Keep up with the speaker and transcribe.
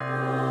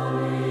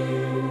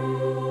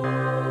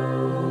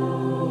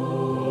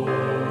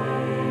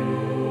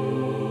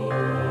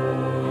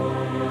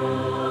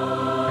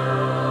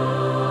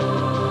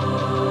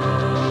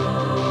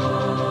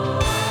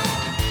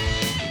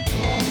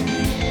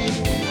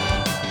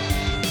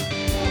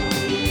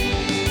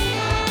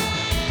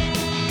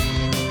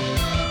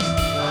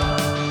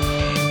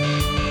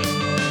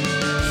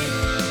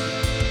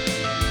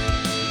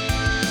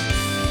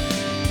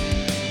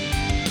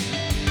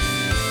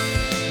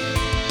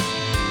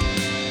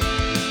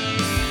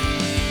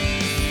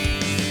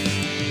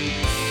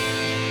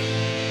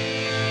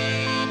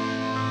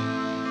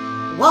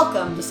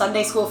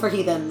Sunday School for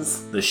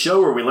Heathens, the show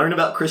where we learn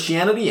about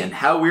Christianity and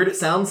how weird it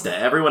sounds to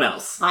everyone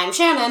else. I'm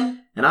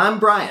Shannon. And I'm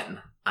Brian.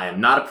 I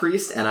am not a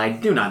priest, and I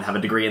do not have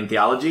a degree in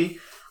theology.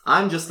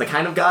 I'm just the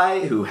kind of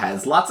guy who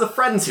has lots of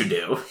friends who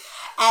do.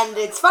 And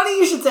it's funny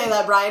you should say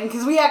that, Brian,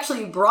 because we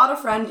actually brought a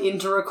friend in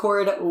to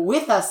record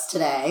with us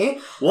today.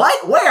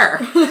 What? Where?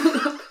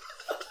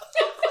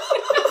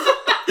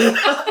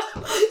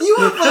 You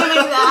were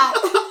planning that.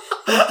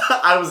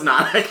 I was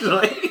not,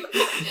 actually.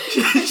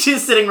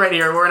 She's sitting right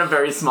here. We're in a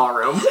very small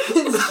room.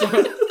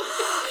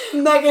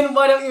 Megan,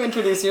 why don't you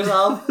introduce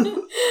yourself?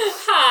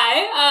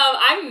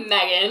 Hi, I'm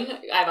Megan.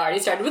 I've already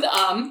started with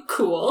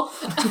cool.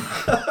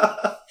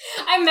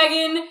 I'm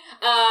Megan.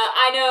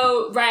 I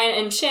know Brian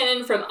and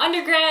Shannon from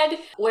undergrad,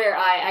 where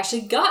I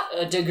actually got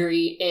a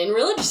degree in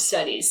religious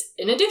studies,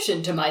 in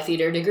addition to my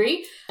theater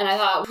degree. And I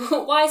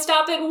thought, why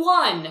stop at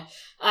one?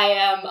 I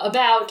am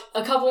about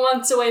a couple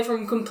months away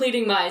from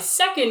completing my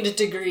second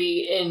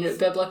degree in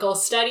biblical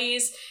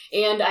studies,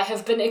 and I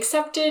have been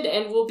accepted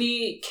and will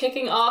be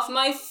kicking off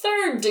my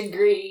third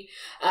degree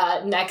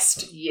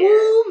next year.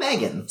 Ooh,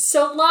 Megan.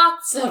 So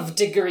lots of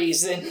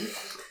degrees in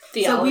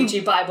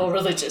theology, Bible,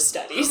 religious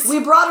studies. We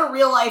brought a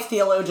real-life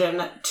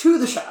theologian to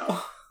the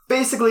show.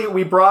 Basically,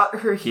 we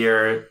brought her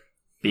here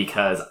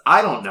because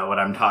I don't know what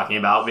I'm talking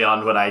about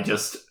beyond what I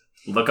just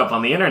look up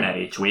on the internet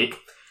each week.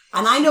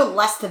 And I know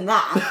less than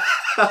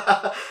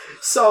that.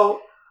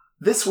 So,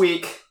 this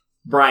week,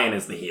 Brian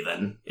is the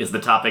heathen, is the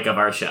topic of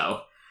our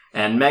show.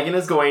 And Megan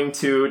is going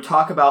to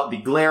talk about the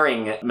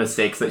glaring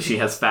mistakes that she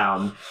has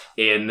found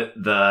in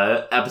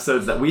the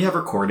episodes that we have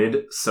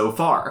recorded so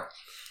far.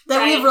 That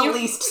Brian, we've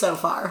released so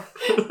far.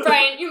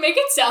 Brian, you make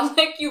it sound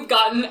like you've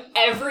gotten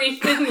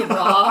everything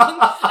wrong.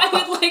 I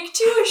would like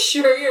to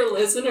assure your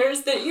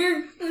listeners that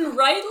you're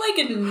right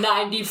like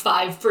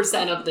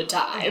 95% of the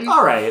time.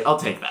 All right, I'll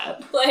take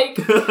that. Like,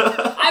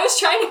 I was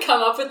trying to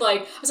come up with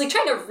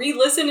trying to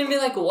re-listen and be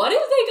like, what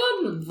have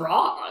they gotten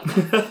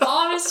wrong?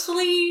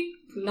 Honestly,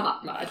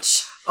 not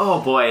much.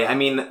 Oh boy, I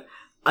mean,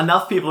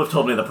 enough people have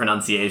told me the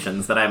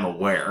pronunciations that I'm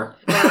aware.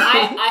 Well,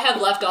 I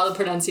have left all the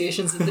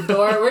pronunciations at the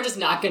door. We're just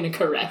not going to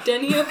correct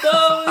any of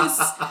those.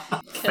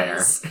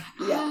 Fair.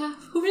 Yeah.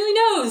 Who really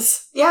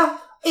knows? Yeah.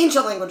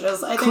 Ancient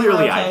languages. I think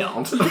Clearly we're okay. I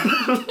don't.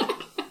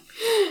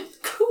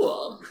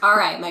 Cool. All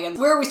right, Megan.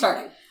 Where are we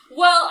starting?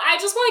 Well, I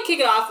just want to kick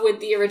it off with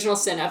the original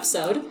Sin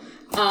episode.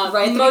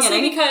 Right at the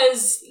mostly beginning?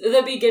 because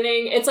the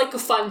beginning, it's like a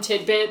fun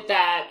tidbit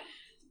that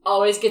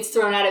always gets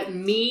thrown out at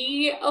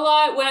me a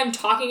lot when I'm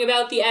talking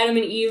about the Adam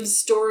and Eve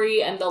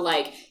story and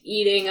the,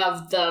 eating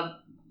of the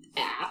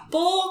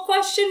apple, ?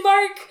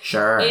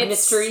 Sure. It's-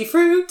 Mystery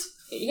fruit.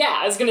 Yeah,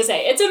 I was gonna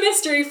say, it's a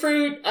mystery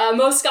fruit.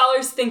 Most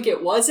scholars think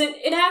it wasn't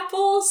an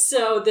apple,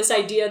 so this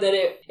idea that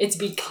it's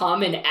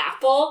become an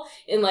apple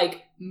in,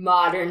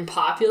 modern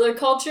popular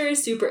culture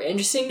is super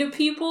interesting to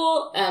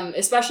people,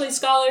 especially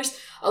scholars.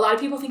 A lot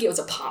of people think it was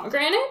a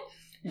pomegranate.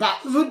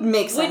 That would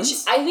make sense.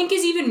 Which I think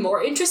is even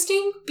more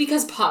interesting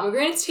because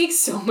pomegranates take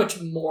so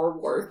much more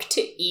work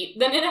to eat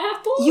than an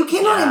apple. You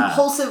cannot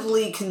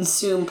impulsively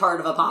consume part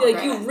of a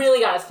pomegranate. you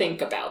really gotta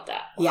think about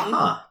that. Yeah.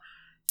 Huh.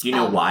 Do you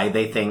know why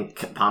they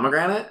think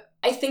pomegranate?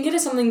 I think it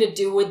has something to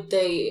do with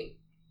the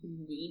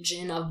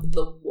region of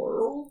the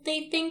world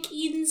they think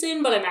Eden's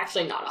in, but I'm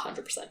actually not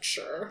 100%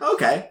 sure.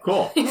 Okay,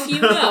 cool. If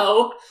you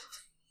know,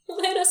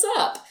 hit us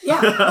up.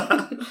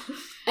 Yeah.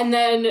 And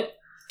then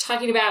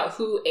talking about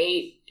who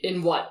ate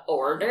in what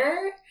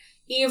order,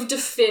 Eve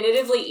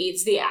definitively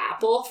eats the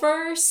apple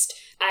first.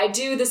 I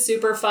do the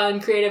super fun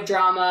creative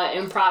drama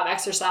improv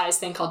exercise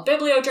thing called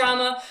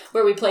Bibliodrama,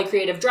 where we play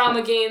creative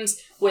drama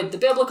games with the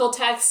biblical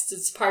texts.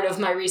 It's part of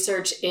my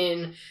research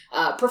in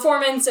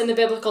performance and the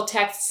biblical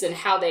texts and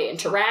how they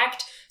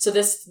interact. So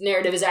this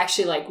narrative is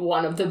actually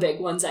one of the big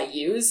ones I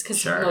use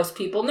because most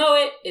people know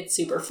it. It's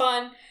super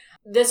fun.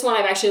 This one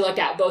I've actually looked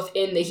at both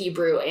in the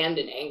Hebrew and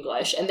in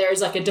English, and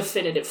there's a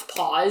definitive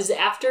pause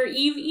after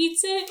Eve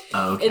eats it.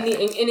 Okay.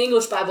 In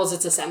English Bibles,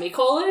 it's a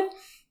semicolon.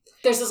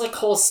 There's this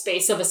whole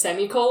space of a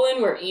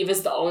semicolon where Eve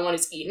is the only one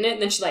who's eaten it,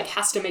 and then she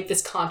has to make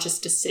this conscious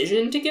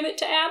decision to give it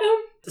to Adam.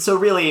 So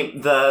really,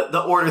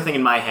 the order thing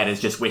in my head is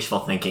just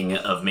wishful thinking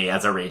of me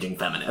as a raging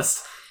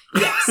feminist.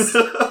 Yes.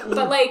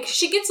 But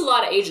she gets a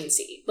lot of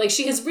agency.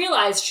 She has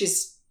realized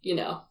she's,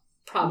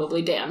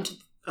 probably damned.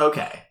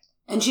 Okay.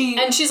 And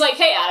she's like,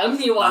 hey Adam,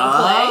 you wanna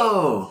play?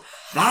 Oh,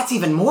 that's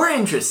even more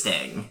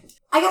interesting.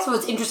 I guess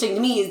what's interesting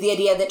to me is the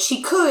idea that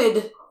she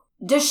could...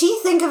 Does she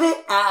think of it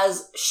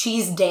as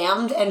she's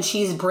damned and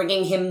she's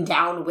bringing him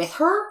down with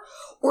her?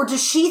 Or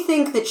does she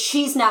think that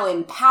she's now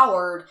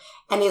empowered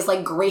and is,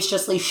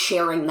 graciously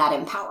sharing that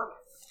empowerment?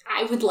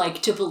 I would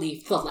like to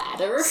believe the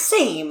latter.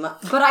 Same.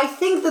 But I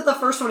think that the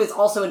first one is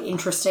also an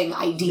interesting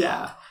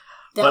idea.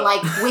 Yeah.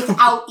 That,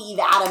 without Eve,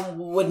 Adam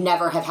would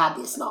never have had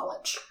this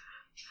knowledge.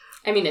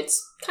 I mean,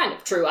 it's kind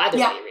of true either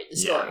way you read the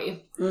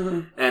story. Yeah. Mm-hmm.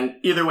 And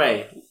either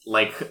way,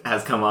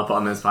 has come up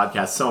on this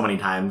podcast so many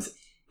times,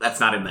 that's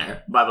not in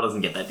there. The Bible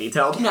doesn't get that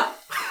detailed. No.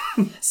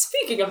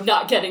 Speaking of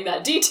not getting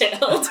that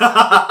detailed.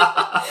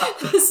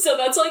 So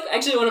that's like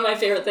actually one of my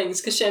favorite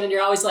things, because Shannon,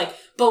 you're always like,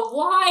 but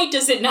why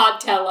does it not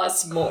tell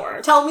us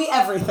more? Tell me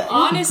everything.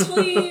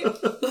 Honestly,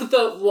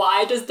 the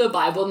why does the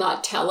Bible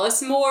not tell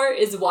us more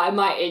is why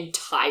my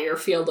entire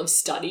field of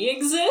study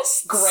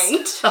exists.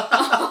 Great.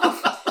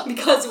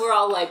 Because we're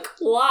all like,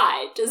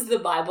 why does the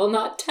Bible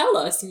not tell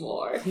us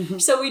more?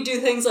 So we do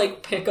things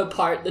like pick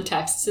apart the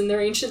texts in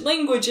their ancient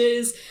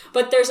languages,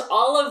 but there's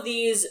all of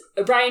these.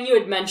 Brian, you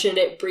had mentioned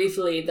it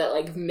briefly that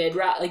like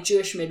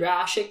Jewish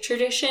midrashic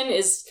tradition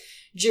is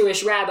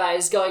Jewish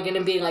rabbis going in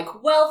and being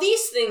like, well,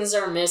 these things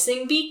are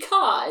missing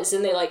because,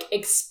 and they like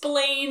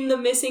explain the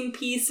missing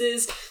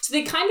pieces. So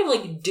they kind of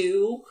like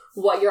do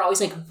what you're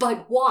always like,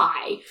 but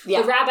why?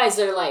 Yeah. The rabbis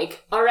are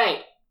like, all right,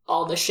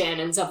 all the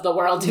Shannons of the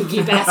world who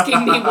keep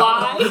asking me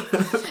why.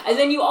 And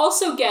then you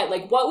also get,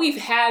 like, what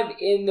we've had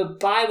in the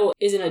Bible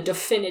isn't a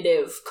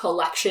definitive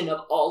collection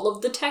of all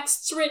of the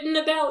texts written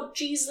about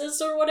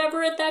Jesus or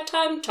whatever at that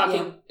time,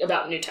 talking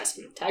about New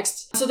Testament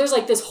texts. So there's,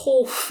 like, this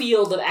whole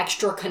field of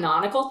extra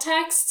canonical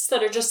texts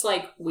that are just,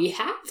 like, we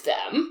have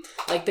them.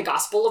 Like the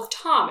Gospel of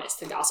Thomas,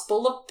 the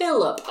Gospel of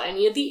Philip,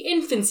 any of the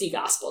infancy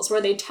Gospels,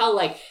 where they tell,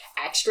 like,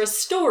 extra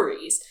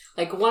stories.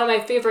 Like, one of my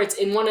favorites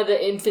in one of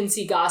the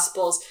infancy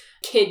Gospels,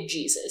 Kid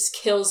Jesus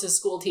kills his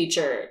school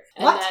teacher.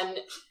 And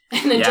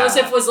then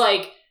Joseph was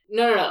like,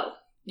 no,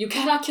 you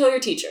cannot kill your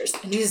teachers.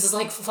 And Jesus is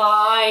like,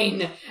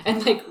 fine.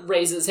 And like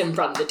raises him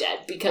from the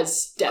dead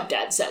because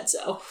Dad said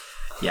so.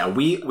 Yeah,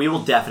 we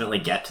will definitely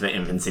get to the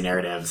infancy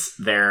narratives.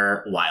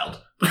 They're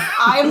wild.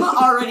 I'm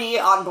already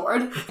on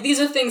board. These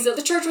are things that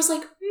the church was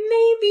like,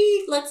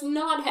 maybe let's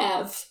not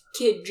have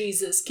Kid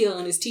Jesus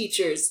killing his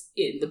teachers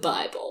in the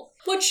Bible.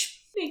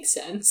 Which makes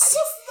sense.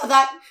 I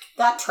guess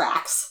that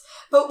tracks.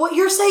 But what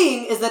you're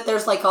saying is that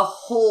there's like a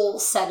whole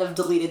set of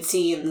deleted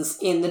scenes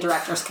in the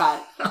director's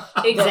cut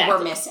that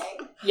we're missing.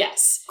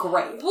 Yes.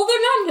 Great. Well, they're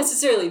not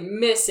necessarily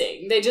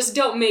missing. They just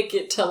don't make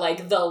it to,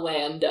 like, the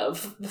land of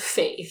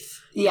faith.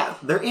 Yeah.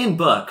 They're in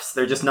books.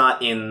 They're just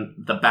not in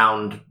the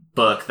bound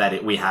book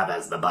that we have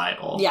as the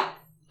Bible. Yeah.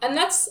 And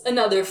that's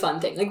another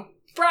fun thing. Like,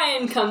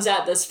 Brian comes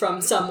at this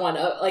from someone,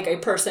 like a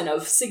person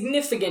of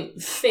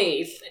significant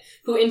faith,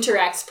 who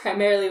interacts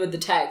primarily with the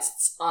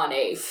texts on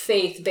a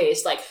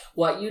faith-based, like,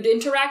 what you'd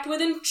interact with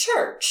in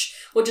church,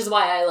 which is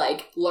why I,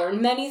 like,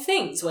 learn many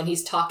things when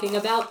he's talking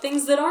about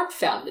things that aren't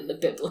found in the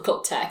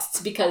biblical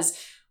texts, because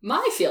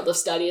my field of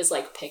study is,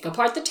 like, pick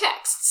apart the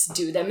texts,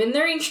 do them in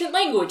their ancient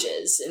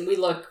languages, and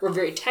we're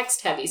very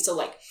text-heavy, so,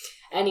 like,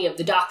 any of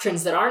the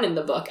doctrines that aren't in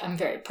the book, I'm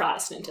very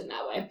Protestant in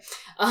that way,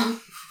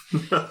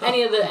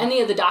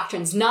 any of the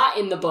doctrines not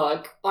in the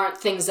book aren't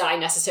things that I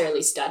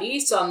necessarily study,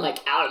 so I'm like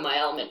out of my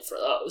element for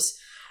those.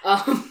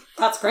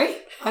 That's great.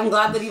 I'm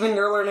glad that even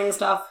you're learning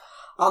stuff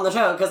on the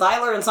show, because I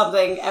learn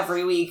something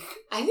every week.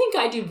 I think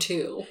I do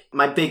too.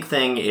 My big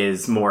thing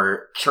is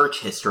more church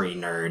history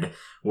nerd,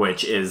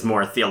 which is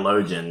more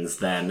theologians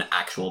than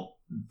actual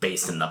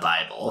based in the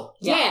Bible.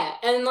 Yeah,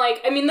 and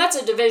like, I mean, that's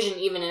a division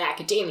even in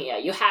academia.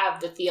 You have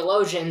the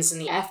theologians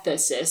and the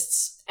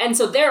ethicists, and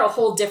so they're a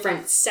whole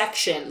different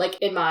section. Like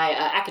in my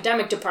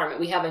academic department,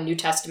 we have a New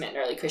Testament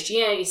and Early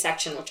Christianity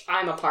section, which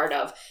I'm a part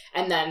of,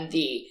 and then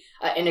the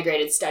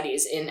integrated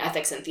studies in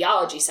ethics and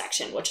theology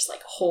section, which is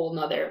like a whole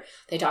nother,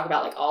 they talk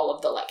about like all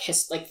of the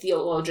like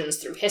theologians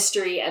through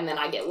history, and then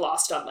I get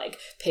lost on like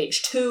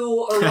page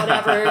 2 or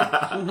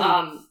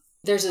whatever.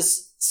 There's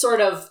this sort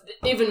of,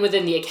 even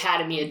within the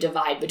academy, a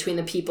divide between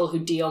the people who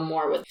deal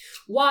more with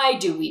why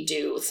do we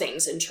do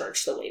things in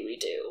church the way we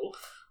do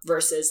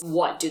versus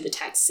what do the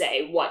texts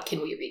say, what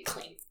can we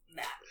reclaim from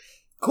that.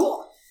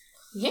 Cool.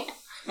 Yeah.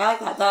 I like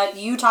that. That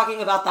you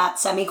talking about that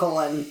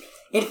semicolon,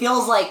 it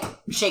feels like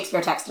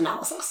Shakespeare text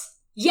analysis.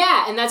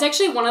 Yeah, and that's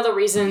actually one of the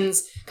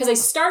reasons, because I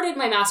started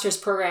my master's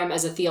program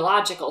as a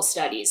theological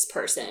studies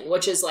person,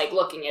 which is like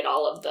looking at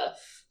all of the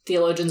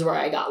theologians where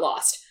I got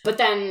lost. But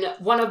then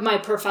one of my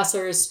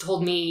professors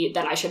told me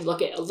that I should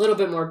look at a little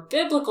bit more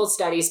biblical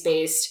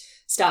studies-based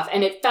stuff,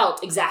 and it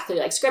felt exactly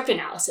like script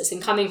analysis.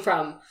 And coming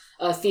from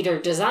a theater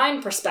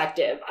design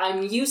perspective,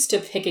 I'm used to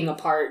picking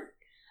apart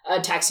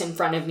a text in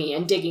front of me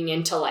and digging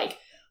into like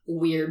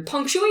weird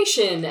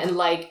punctuation and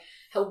like,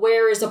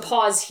 where is a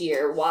pause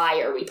here?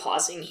 Why are we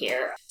pausing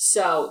here?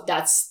 So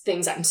that's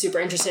things I'm super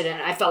interested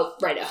in. I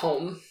felt right at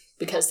home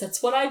because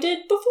that's what I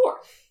did before.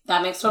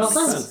 That makes total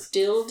sense.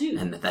 Still do.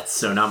 And that's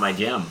so not my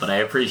jam, but I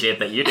appreciate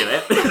that you do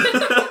it.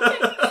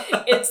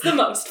 It's the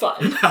most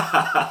fun.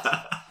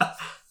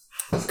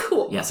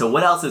 Cool. Yeah, so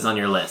what else is on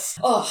your list?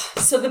 Oh,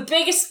 so the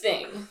biggest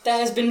thing that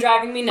has been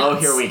driving me nuts. Oh,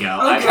 here we go.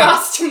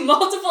 Across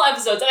multiple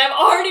episodes, and I've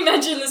already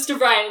mentioned this to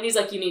Brian, and he's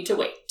like, you need to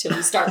wait till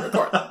we start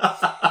recording.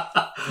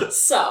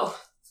 So,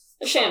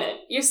 Shannon,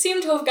 you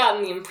seem to have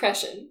gotten the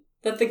impression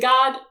that the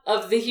God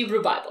of the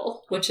Hebrew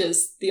Bible, which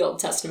is the Old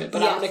Testament,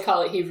 but I'm going to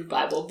call it Hebrew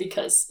Bible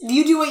because...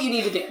 You do what you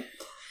need to do.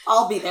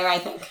 I'll be there, I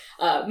think.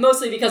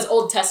 Mostly because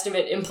Old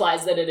Testament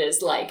implies that it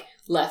is, like,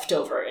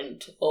 leftover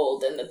and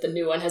old, and that the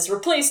new one has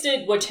replaced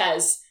it, which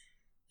has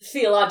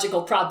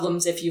theological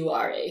problems if you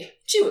are a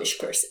Jewish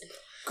person.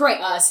 Great.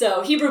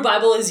 So Hebrew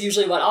Bible is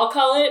usually what I'll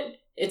call it.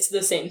 It's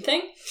the same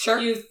thing. Sure.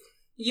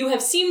 You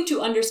have seemed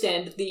to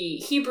understand the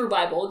Hebrew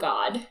Bible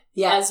God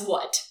Yeah. as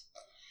what?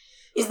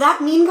 Is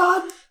that mean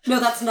God? No,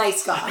 that's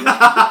nice God.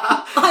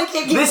 I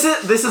can't keep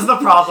This is the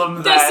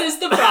problem that... This is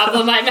the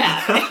problem I'm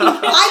having.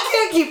 I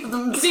can't keep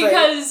them straight.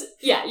 Because,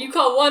 yeah, you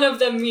call one of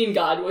them mean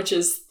God, which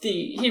is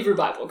the Hebrew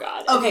Bible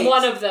God. Okay. And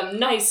one of them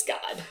nice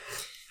God.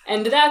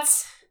 And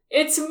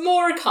it's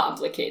more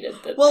complicated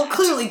than Well, that.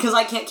 clearly, because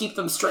I can't keep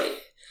them straight.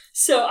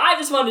 So I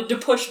just wanted to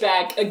push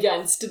back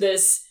against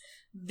this.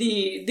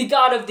 The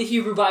God of the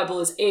Hebrew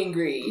Bible is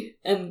angry,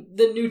 and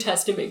the New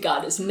Testament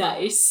God is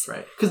nice.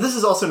 Right. Because this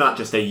is also not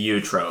just a you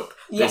trope.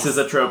 Yes. This is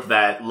a trope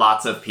that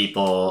lots of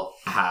people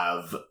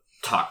have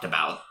talked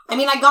about. I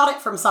mean, I got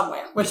it from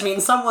somewhere, which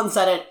means someone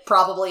said it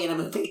probably in a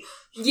movie.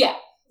 Yeah.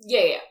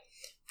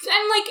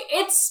 And, like,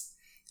 it's...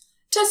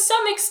 To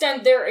some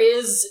extent, there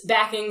is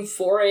backing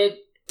for it,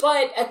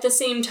 but at the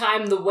same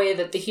time, the way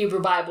that the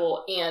Hebrew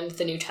Bible and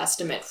the New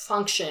Testament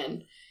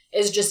function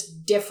is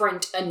just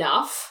different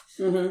enough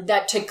Mm-hmm.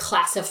 that to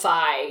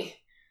classify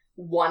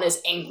one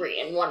as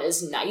angry and one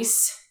as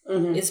nice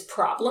Mm-hmm. is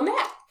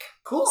problematic.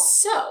 Cool.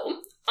 So,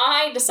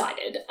 I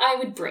decided I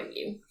would bring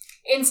you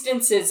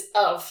instances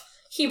of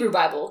Hebrew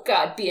Bible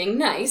God being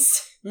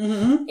nice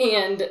Mm-hmm.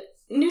 and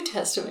New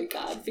Testament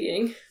God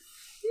being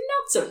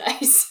not so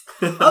nice.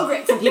 Oh,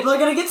 great. Some people are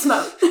going to get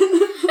smoked.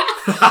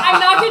 I'm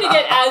not going to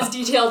get as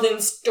detailed in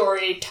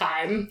story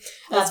time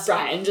as That's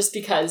Brian, just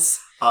because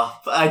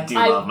I do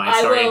love my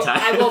story time.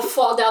 I will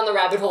fall down the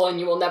rabbit hole and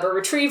you will never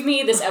retrieve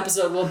me. This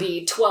episode will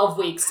be 12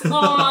 weeks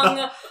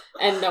long,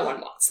 and no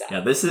one wants that. Yeah,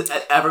 this is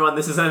everyone.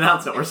 This is an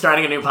announcement. We're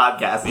starting a new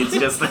podcast. It's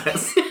just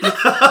this.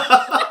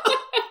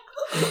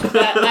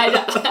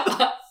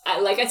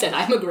 Like I said,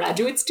 I'm a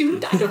graduate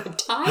student. I don't have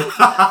time.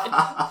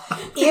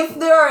 If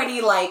there are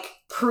any,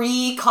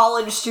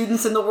 pre-college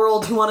students in the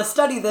world who want to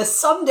study this,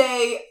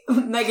 someday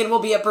Megan will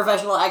be a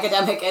professional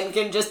academic and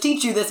can just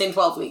teach you this in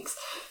 12 weeks.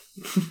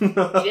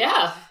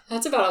 Yeah,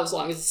 that's about as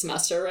long as a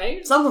semester,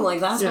 right? Something like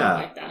that. Yeah.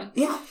 Something like that.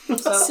 Yeah.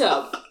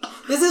 So,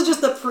 This is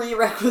just the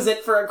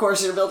prerequisite for a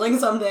course you're building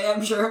someday,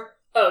 I'm sure.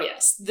 oh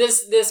yes,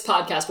 this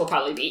podcast will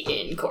probably be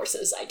in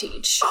courses I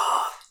teach.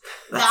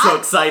 That's so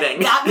exciting.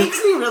 That makes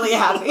me really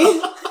happy.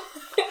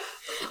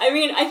 I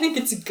mean, I think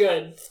it's a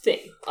good thing,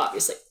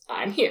 obviously.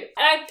 I'm here. And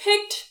I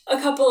picked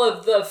a couple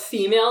of the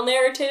female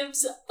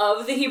narratives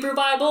of the Hebrew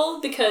Bible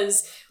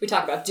because we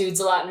talk about dudes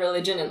a lot in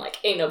religion and,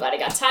 ain't nobody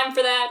got time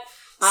for that.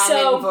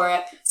 I'm in for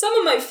it. Some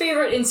of my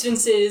favorite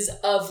instances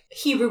of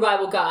Hebrew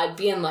Bible God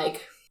being,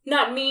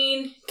 not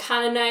mean,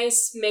 kind of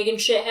nice, making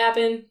shit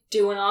happen,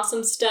 doing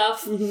awesome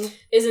stuff,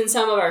 is in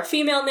some of our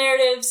female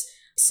narratives.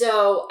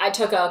 So I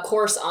took a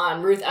course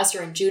on Ruth,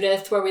 Esther, and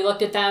Judith where we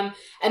looked at them,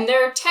 and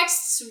there are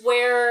texts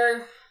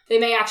where they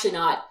may actually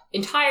not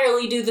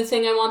entirely do the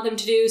thing I want them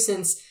to do,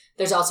 since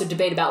there's also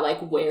debate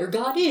about, where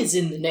God is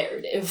in the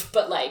narrative.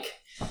 But,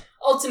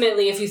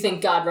 ultimately, if you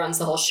think God runs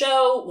the whole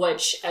show,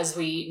 which, as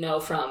we know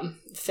from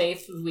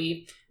faith,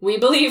 we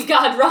believe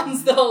God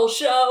runs the whole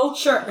show.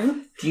 Sure.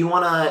 Do you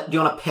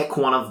wanna pick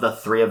one of the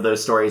three of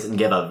those stories and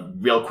give a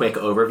real quick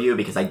overview?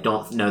 Because I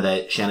don't know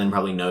that Shannon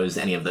probably knows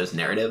any of those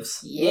narratives.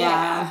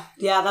 Yeah,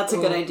 that's a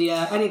good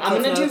idea. I need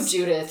I'm gonna do notes.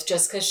 Judith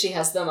just because she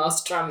has the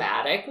most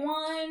dramatic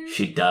one.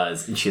 She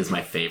does, and she is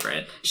my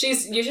favorite.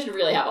 You should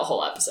really have a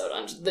whole episode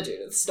on the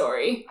Judith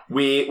story.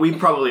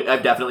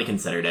 I've definitely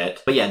considered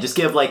it. But yeah, just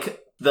give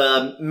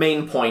the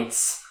main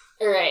points.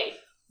 Alright,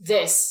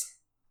 this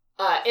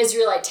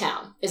Israelite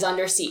town is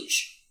under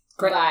siege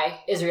by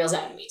Israel's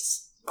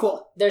enemies.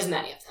 Cool. There's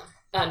many of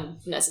them.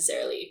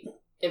 Unnecessarily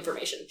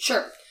information.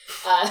 Sure.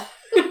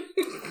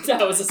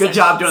 That was a Good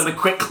job sentence. doing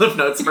the quick Cliff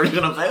Notes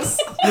version of this.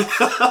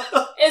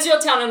 Israel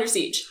town under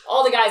siege.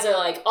 All the guys are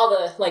all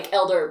the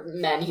elder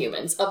men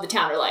humans of the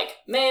town are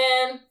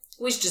man,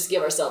 we should just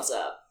give ourselves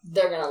up.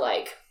 They're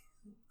gonna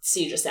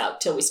siege us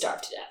out till we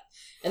starve to death.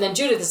 And then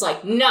Judith is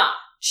nah,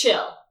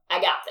 chill,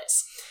 I got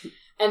this.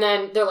 And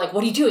then they're what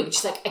are you doing? And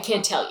she's I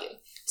can't tell you.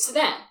 So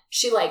then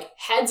she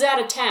heads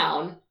out of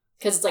town,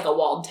 because it's a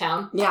walled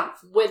town. Yeah.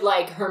 With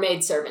her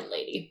maidservant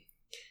lady.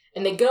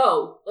 And they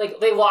go,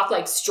 they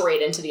walk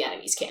straight into the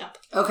enemy's camp.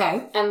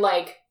 Okay. And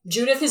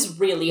Judith is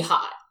really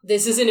hot.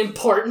 This is an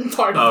important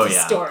part of the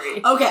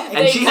story. Okay. And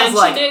They she has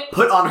mentioned it.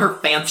 put on her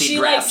fancy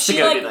dress to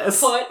go do this.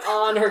 She put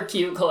on her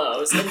cute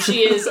clothes and she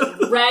is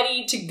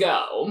ready to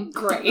go.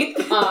 Great.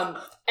 And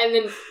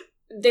then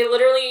they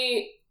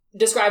literally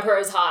describe her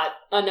as hot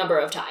a number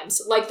of times.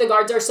 The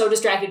guards are so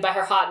distracted by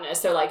her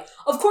hotness, they're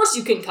of course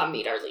you can come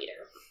meet our leader.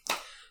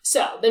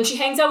 So then she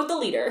hangs out with the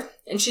leader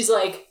and she's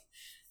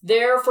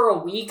there for a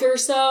week or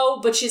so,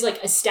 but she's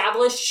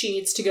established she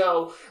needs to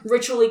go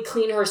ritually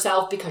clean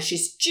herself because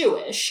she's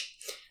Jewish.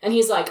 And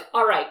he's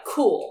all right,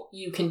 cool,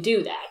 you can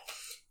do that.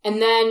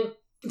 And then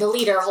the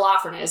leader,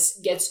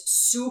 Holofernes, gets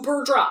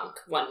super drunk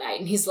one night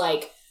and he's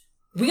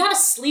we gotta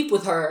sleep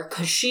with her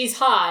because she's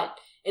hot,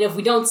 and if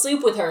we don't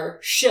sleep with her,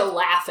 she'll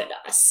laugh at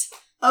us.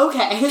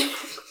 Okay.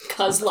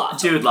 Cause logic.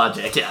 Dude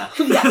logic, yeah.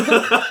 Yeah.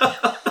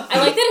 I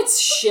like that it's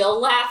she'll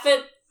laugh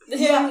at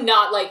him,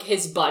 not like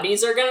his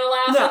buddies are gonna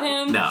laugh at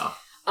him. No.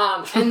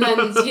 And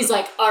then he's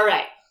like, all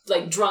right,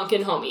 like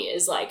drunken homie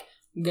is like,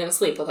 I'm gonna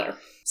sleep with her.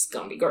 It's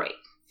gonna be great.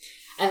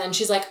 And then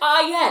she's like,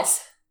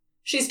 yes.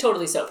 She's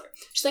totally sober.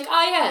 She's like,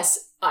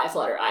 yes. Eye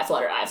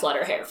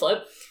flutter, hair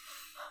flip.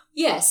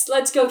 Yes,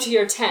 let's go to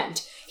your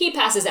tent. He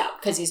passes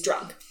out because he's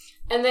drunk.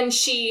 And then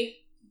she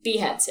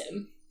beheads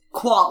him.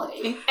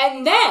 Quality.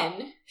 And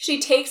then she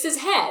takes his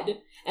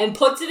head and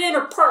puts it in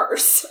her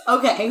purse.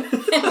 Okay.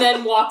 And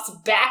then walks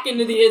back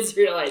into the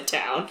Israelite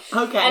town.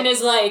 Okay. And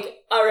is like,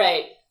 all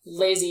right,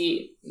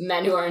 lazy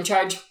men who are in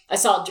charge, I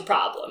solved your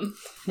problem.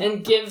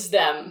 And gives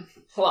them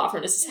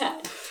Holofernes'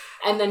 head.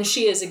 And then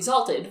she is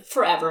exalted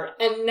forever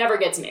and never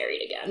gets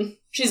married again.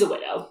 She's a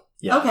widow.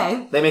 Yeah.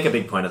 Okay. They make a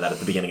big point of that at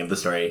the beginning of the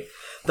story.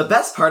 The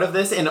best part of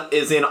this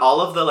is in all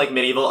of the like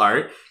medieval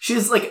art,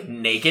 she's like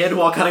naked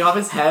while cutting off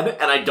his head,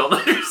 and I don't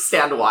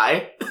understand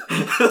why.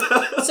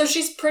 So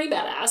she's pretty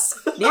badass.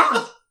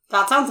 Yeah.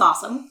 That sounds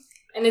awesome.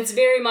 And it's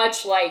very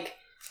much like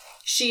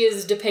she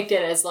is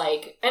depicted as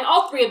like, and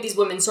all three of these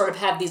women sort of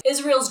have these,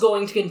 Israel's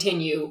going to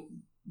continue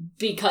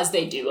because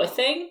they do a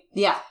thing.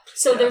 Yeah.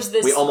 So there's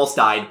this... We almost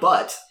died,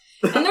 but...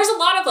 And there's a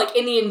lot of, like,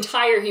 in the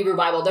entire Hebrew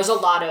Bible, there's a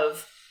lot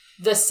of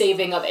the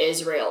saving of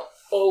Israel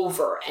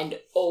over and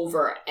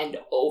over and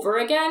over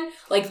again.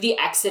 Like the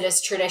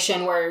Exodus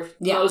tradition where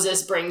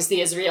Moses brings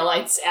the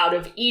Israelites out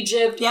of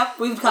Egypt. Yep,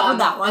 we've covered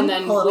that one. And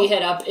then we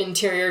hit up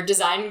interior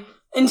design.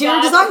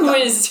 Interior design, who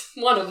is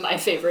one of my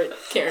favorite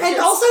characters. And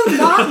also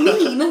not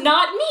mean.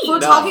 Not mean. We're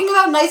talking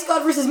about nice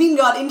God versus mean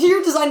God.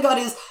 Interior design God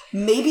is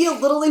maybe a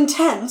little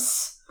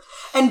intense.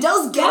 And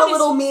does get a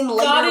little mean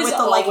later God with is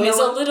the like. Always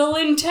a little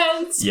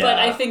intense, Yeah. but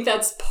I think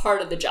that's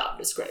part of the job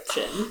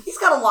description. He's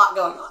got a lot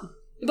going on.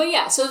 But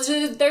yeah, so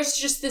there's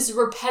just this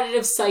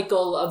repetitive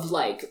cycle of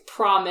like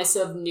promise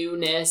of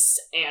newness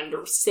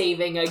and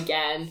saving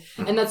again,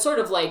 and that's sort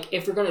of like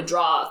if you're going to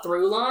draw a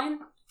through line,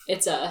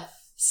 it's a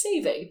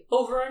saving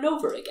over and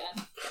over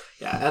again.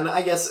 Yeah, and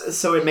I guess,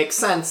 so it makes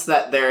sense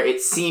that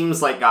it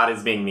seems like God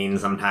is being mean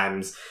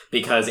sometimes,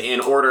 because in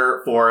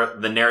order for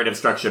the narrative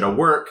structure to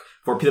work,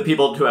 for the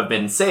people to have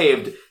been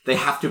saved, they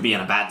have to be in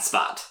a bad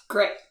spot.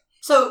 Great.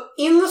 So,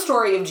 in the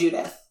story of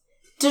Judith,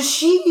 does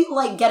she,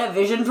 like, get a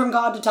vision from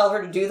God to tell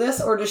her to do this,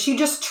 or does she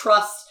just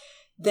trust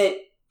that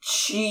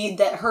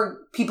her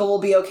people will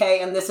be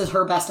okay and this is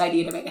her best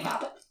idea to make it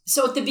happen?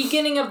 So at the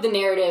beginning of the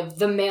narrative,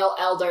 the male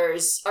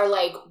elders are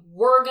like,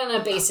 we're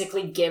gonna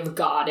basically give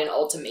God an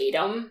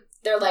ultimatum.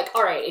 They're like,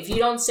 all right, if you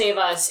don't save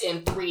us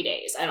in 3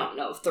 days, I don't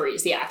know if 3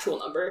 is the actual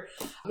number,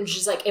 but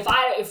she's like, if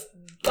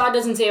God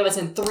doesn't save us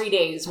in 3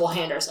 days, we'll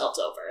hand ourselves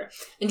over.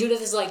 And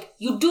Judith is like,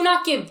 you do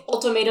not give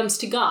ultimatums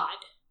to God.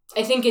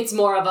 I think it's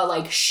more of a,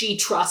 like, she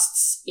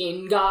trusts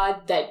in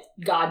God, that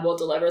God will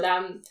deliver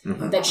them,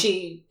 that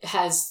she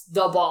has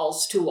the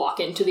balls to walk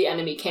into the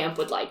enemy camp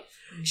with, like,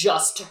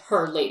 just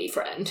her lady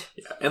friend.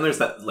 Yeah. And there's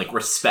that, like,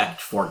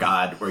 respect for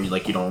God, where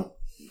you don't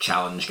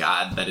challenge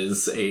God. That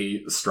is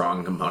a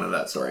strong component of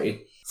that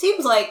story.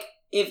 Seems like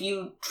if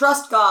you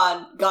trust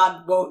God,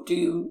 God won't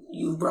do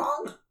you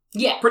wrong.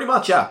 Yeah. Pretty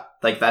much, yeah.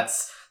 Like,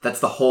 that's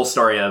the whole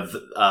story of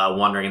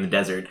wandering in the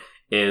desert,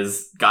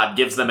 is God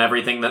gives them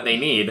everything that they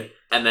need,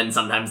 and then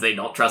sometimes they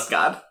don't trust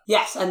God.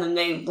 Yes, and then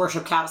they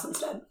worship cows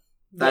instead.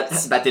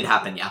 That did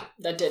happen, yeah.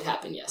 That did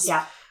happen, yes.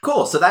 Yeah.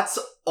 Cool, so that's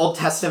Old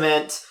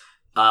Testament,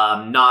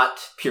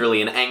 not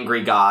purely an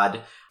angry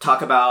God.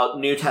 Talk about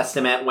New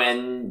Testament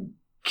when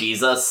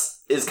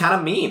Jesus is kind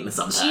of mean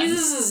sometimes.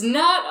 Jesus is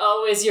not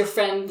always your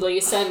friendly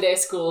Sunday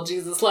school,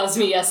 Jesus loves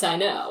me, yes I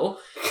know.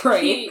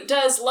 Great. He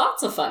does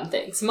lots of fun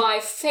things. My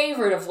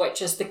favorite of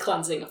which is the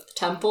cleansing of the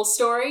temple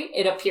story.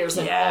 It appears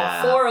in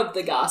all 4 of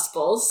the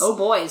Gospels. Oh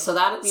boy, so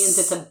that means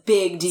it's a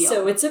big deal.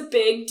 So it's a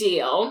big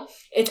deal.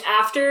 It's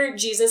after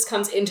Jesus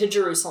comes into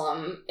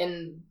Jerusalem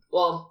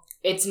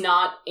it's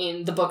not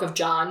in the book of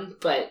John,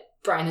 but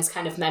Brian has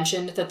kind of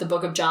mentioned that the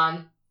book of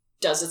John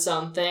does its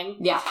own thing.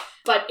 Yeah.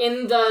 But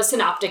in the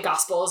Synoptic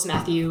Gospels,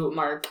 Matthew,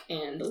 Mark,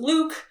 and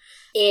Luke,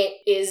 it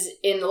is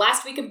in the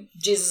last week of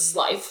Jesus'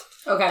 life.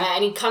 Okay.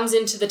 And he comes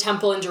into the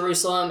temple in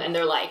Jerusalem, and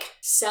they're, like,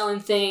 selling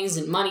things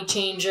and money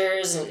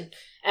changers, and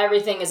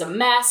everything is a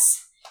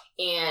mess.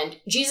 And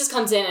Jesus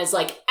comes in and is,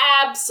 like,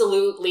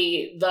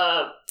 absolutely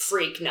the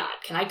freak nut.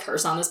 Can I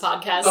curse on this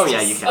podcast? Oh,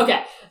 yeah, you can.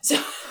 Okay.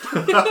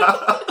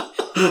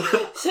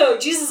 So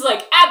Jesus is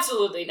like,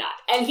 absolutely not.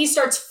 And he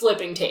starts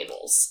flipping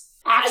tables.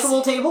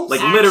 Actual tables? Like,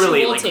 Actual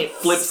literally, like, tables.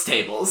 flips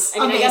tables.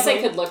 I mean, I guess I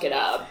Amazing. could look it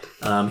up.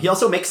 He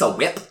also makes a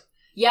whip.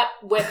 Yep,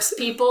 whips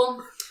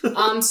people.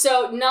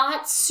 So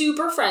not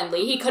super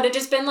friendly. He could have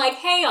just been like,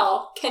 hey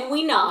y'all, can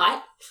we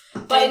not?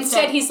 But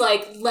instead he's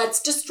like,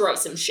 let's destroy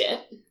some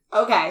shit.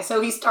 Okay,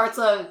 so he starts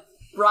a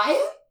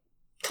riot?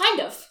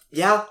 Kind of.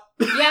 Yeah.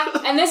 Yeah,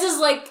 and this is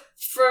like,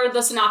 for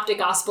the Synoptic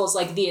Gospels,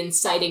 like the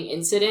inciting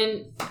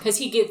incident, because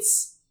he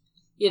gets,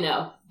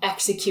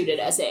 executed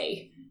as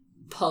a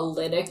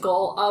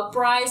political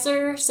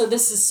upriser. So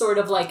this is sort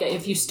of like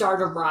if you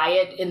start a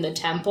riot in the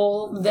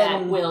temple, that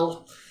Then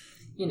will,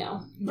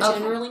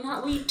 generally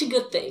not lead to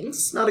good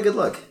things. Not a good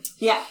look.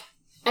 Yeah.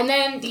 And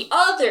then the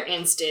other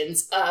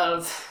instance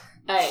of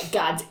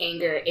God's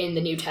anger in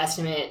the New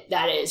Testament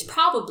that is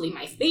probably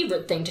my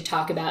favorite thing to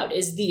talk about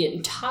is the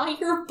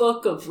entire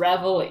book of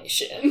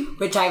Revelation.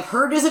 Which I've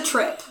heard is a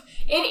trip.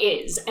 It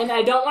is, and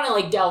I don't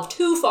want to delve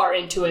too far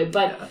into it,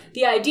 but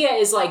the idea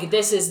is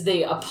this is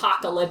the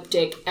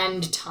apocalyptic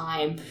end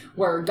time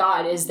where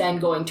God is then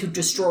going to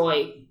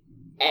destroy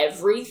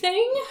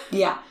everything.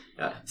 Yeah.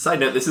 Side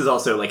note, this is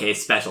also a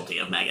specialty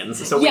of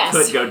Megan's, so we Yes.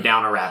 could go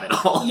down a rabbit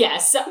hole.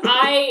 Yes,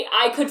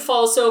 I could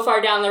fall so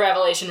far down the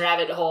Revelation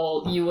rabbit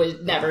hole, you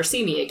would never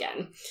see me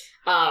again.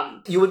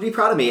 You would be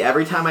proud of me.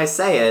 Every time I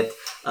say it,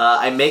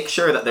 I make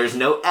sure that there's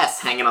no S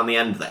hanging on the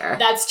end there.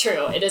 That's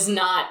true. It is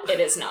not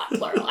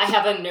plural. I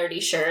have a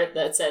nerdy shirt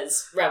that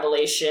says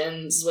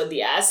Revelations with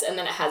the S, and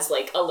then it has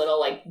a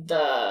little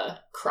the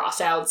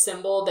cross-out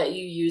symbol that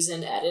you use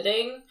in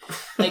editing.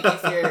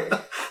 If you're...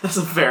 That's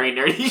a very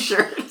nerdy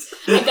shirt.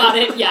 I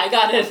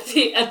got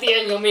it at the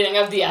annual meeting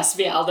of the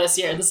SBL this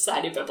year, the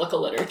Society of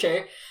Biblical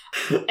Literature.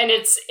 And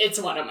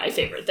it's one of my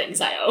favorite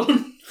things I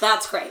own.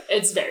 That's great.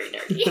 It's very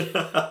nerdy.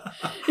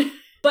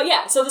 But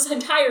yeah, so this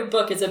entire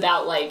book is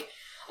about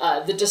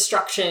the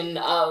destruction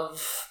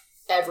of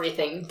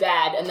everything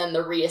bad and then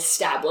the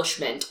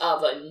reestablishment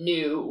of a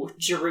new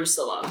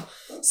Jerusalem.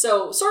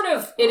 So sort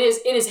of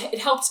it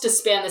helps to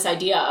span this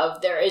idea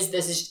of there is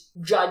this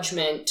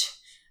judgment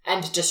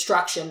and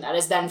destruction that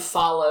is then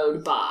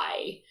followed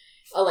by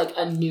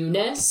a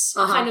newness.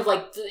 Kind of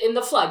in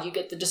the flood, you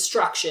get the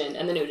destruction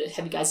and the newness.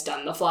 Have you guys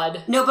done the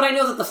flood? No, but I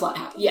know that the flood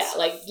happens.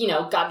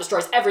 Yeah, God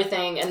destroys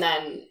everything and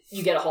then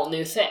you get a whole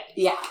new thing.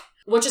 Yeah.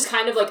 Which is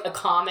kind of a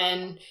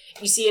common,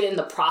 you see it in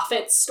the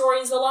prophets'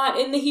 stories a lot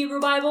in the Hebrew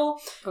Bible,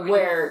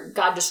 where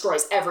God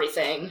destroys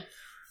everything.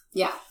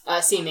 Yeah.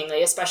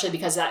 Seemingly, especially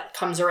because that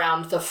comes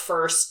around the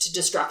first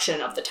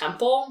destruction of the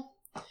temple.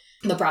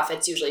 The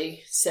prophets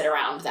usually sit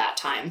around that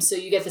time. So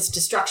you get this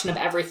destruction of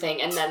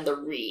everything and then the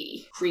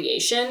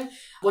recreation,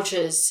 which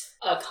is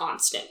a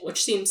constant,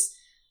 which seems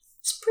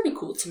pretty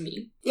cool to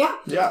me. Yeah.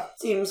 Yeah.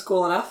 Seems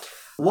cool enough.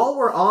 While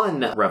we're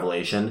on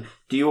Revelation,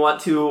 do you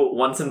want to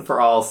once and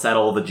for all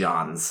settle the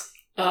Johns?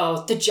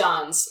 Oh, the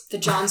Johns. The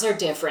Johns are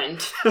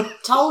different.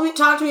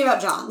 Talk to me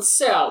about Johns.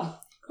 So,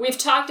 we've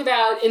talked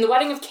about, in the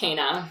Wedding of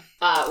Cana,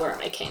 where are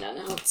my Cana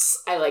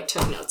notes? I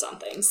took notes on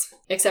things.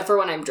 Except for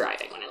when I'm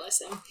driving, when I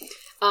listen.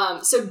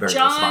 So Very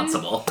John...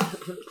 responsible.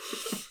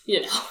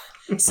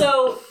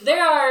 So,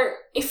 there are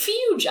a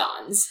few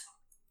Johns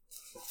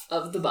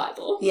of the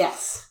Bible.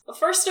 Yes. The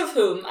first of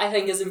whom I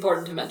think is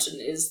important to mention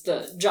is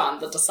the John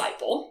the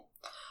Disciple.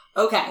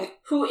 Okay.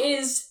 Who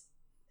is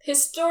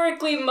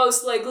historically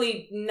most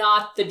likely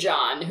not the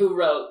John who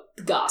wrote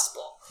the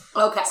Gospel.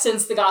 Okay.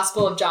 Since the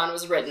Gospel of John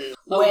was written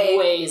a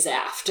ways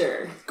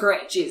after.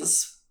 Great.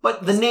 Jesus.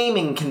 But the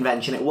naming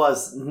convention, it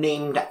was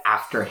named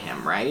after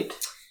him, right?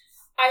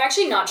 I'm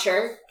actually not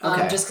sure,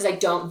 Okay. just because I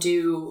don't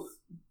do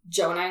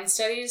Johannine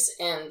studies,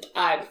 and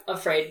I'm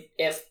afraid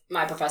if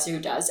my professor who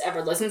does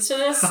ever listens to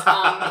this,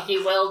 he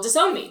will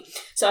disown me.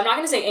 So I'm not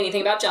going to say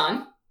anything about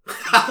John.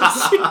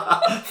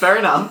 Fair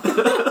enough.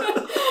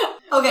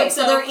 Okay,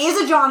 so there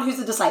is a John who's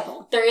a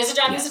disciple. There is a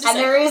John who's a disciple.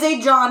 And there is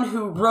a John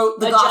who wrote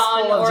the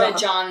Gospel John of John. or a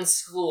John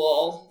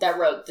school that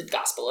wrote the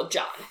Gospel of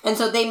John. And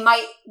so that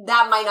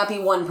might not be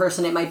one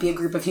person, it might be a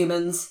group of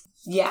humans.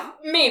 Yeah.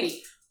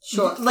 Maybe.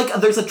 Sure.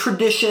 There's a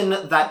tradition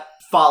that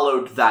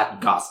followed that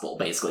gospel,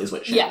 basically, is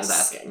what Shane is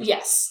asking.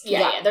 Yes.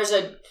 Yeah.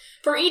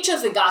 For each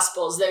of the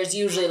Gospels, there's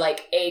usually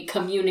a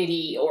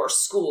community or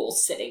school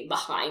sitting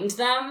behind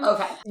them.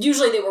 Okay.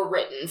 Usually they were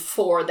written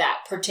for that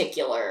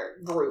particular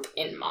group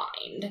in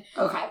mind.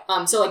 Okay.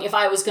 So if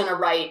I was going to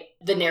write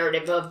the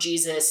narrative of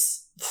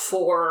Jesus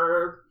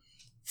for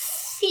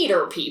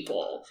theater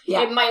people,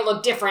 it might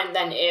look different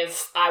than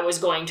if I was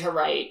going to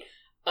write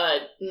a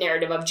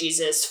narrative of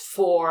Jesus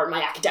for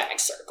my academic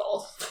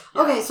circle.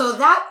 Yeah. Okay, so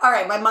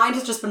alright, my mind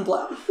has just been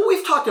blown.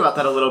 We've talked about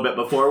that a little bit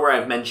before, where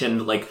I've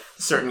mentioned,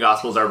 certain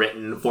gospels are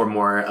written for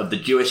more of the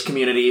Jewish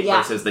community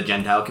versus the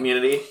Gentile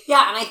community.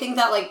 Yeah, and I think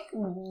that,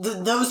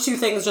 those two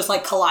things just,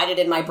 collided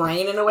in my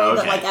brain in a way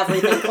that,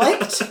 everything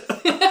clicked.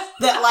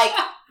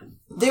 That,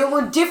 there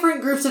were different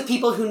groups of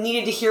people who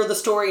needed to hear the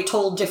story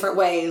told different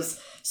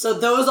ways. So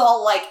those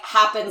all,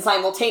 happened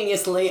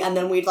simultaneously, and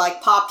then we'd,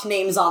 popped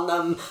names on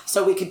them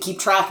so we could keep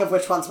track of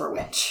which ones were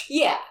which.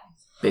 Yeah.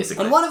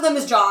 Basically. And one of them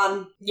is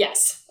John.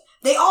 Yes.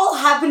 They all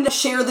happen to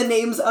share the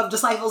names of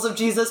disciples of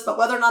Jesus, but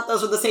whether or not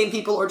those are the same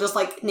people or just,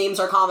 names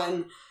are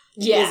common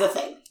is a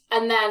thing.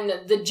 And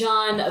then the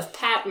John of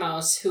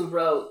Patmos who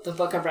wrote the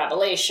book of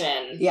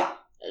Revelation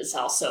is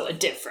also a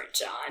different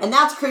John. And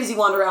that's Crazy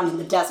Wander Around in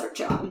the Desert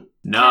John.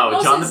 No,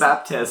 John the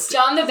Baptist.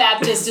 John the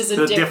Baptist is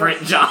a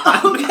different John.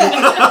 All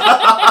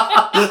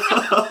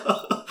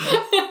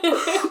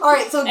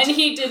right, so... And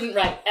he didn't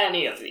write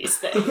any of these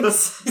things.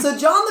 So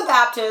John the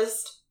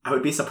Baptist... I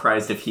would be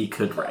surprised if he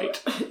could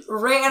write.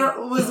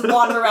 was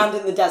wandering around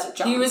in the desert,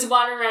 John. He was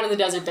wandering around in the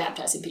desert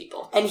baptizing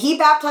people. And he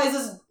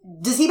baptizes...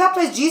 Does he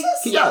baptize Jesus?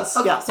 He does,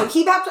 Okay, so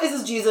he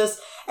baptizes Jesus,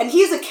 and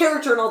he's a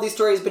character in all these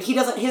stories, but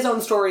his own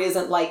story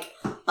isn't,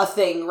 a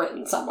thing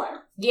written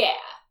somewhere. Yeah.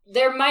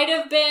 There might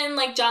have been,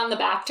 like, John the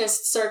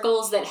Baptist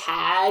circles that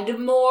had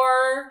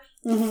more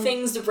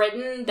things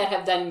written that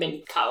have then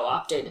been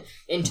co-opted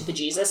into the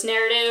Jesus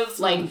narrative.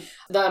 Like,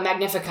 the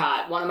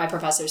Magnificat, one of my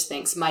professors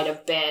thinks might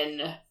have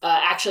been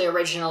actually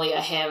originally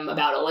a hymn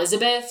about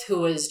Elizabeth, who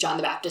was John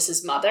the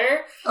Baptist's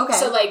mother. Okay.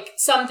 So, like,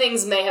 some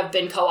things may have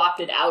been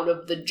co-opted out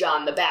of the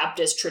John the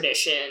Baptist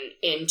tradition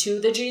into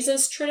the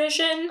Jesus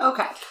tradition.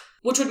 Okay.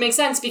 Which would make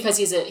sense because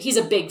he's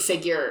a big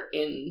figure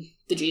in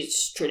the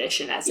Jesus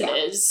tradition as it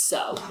is,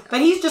 so.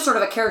 But he's just sort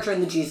of a character in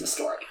the Jesus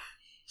story.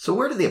 So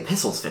where do the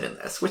epistles fit in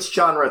this? Which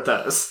John wrote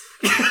those?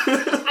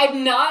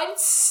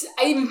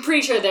 I'm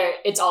pretty sure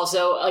it's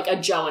also like a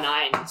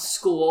Johannine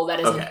school that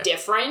is a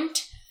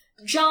different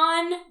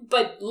John,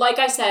 but like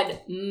I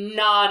said,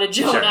 not a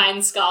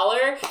Johannine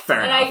scholar.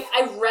 Fair enough.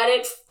 I read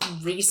it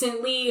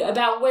recently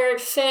about where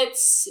it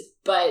fits,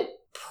 but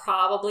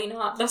probably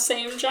not the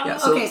same John. Yeah,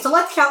 so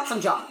let's count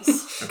some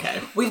Johns. Okay.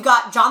 We've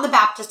got John the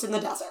Baptist in the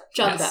desert.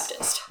 John the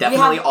Baptist.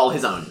 Definitely all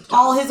his own John.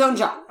 All his own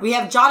John. We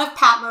have John of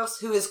Patmos,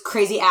 who is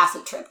crazy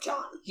acid trip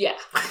John. Yeah.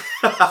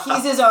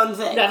 He's his own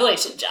thing.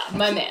 Revelation John,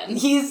 my man.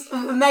 He's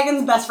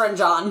Megan's best friend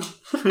John.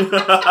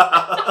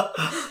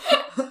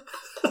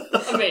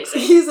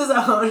 Amazing. He's his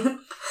own.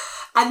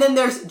 And then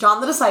there's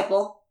John the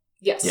Disciple.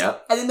 Yes.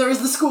 Yep. And then there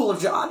is the School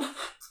of John.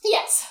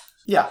 Yes.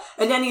 Yeah.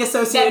 And any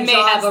associated That may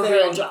Johns have a that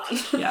real are- John.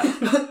 Yeah.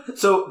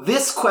 So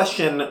this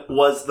question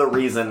was the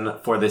reason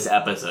for this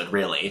episode,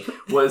 really.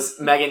 Was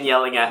Megan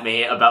yelling at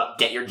me about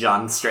get your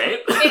John straight?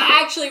 It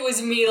actually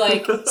was me,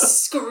 like,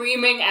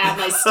 screaming at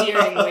my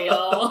steering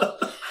wheel.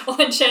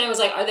 When Shannon was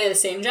like, are they the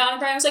same John? And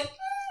Brian was like,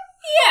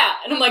 yeah.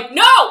 And I'm like,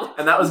 no!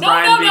 And that was No,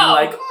 Brian no, being no.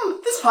 like,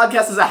 this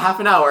podcast is a half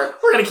an hour.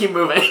 We're going to keep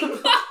moving.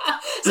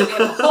 So we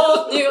have a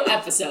whole new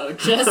episode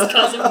just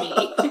because of me.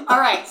 All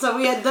right, so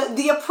we had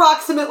the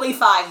approximately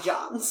 5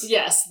 Johns.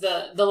 Yes,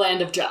 the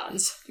land of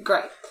Johns.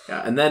 Great.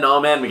 Yeah, and then, oh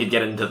man, we could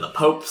get into the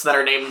popes that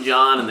are named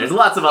John, and there's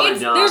lots of other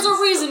Johns. There's a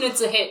reason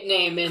it's a hit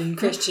name in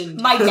Christian.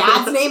 My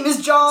dad's name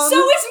is John. So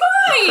is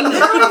mine!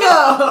 There we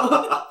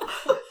go.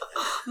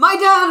 My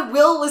dad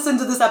will listen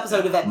to this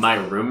episode eventually. My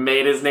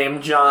roommate is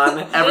named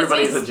John.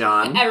 Everybody's a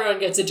John. Everyone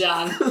gets a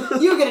John.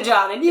 You get a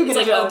John, and you It's get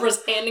like a John.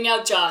 Oprah's handing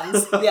out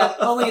Johns. Yeah,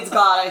 only it's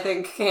God, I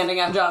think, handing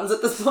out Johns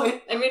at this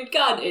point. I mean,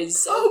 God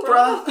is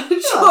Oprah.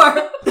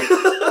 Sure.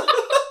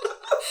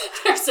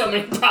 There's so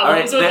many problems All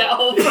right, with that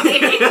whole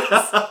phrase.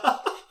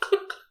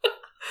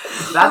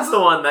 That's the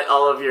one that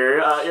all of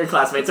your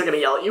classmates are going to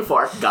yell at you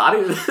for. God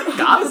is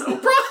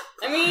Oprah?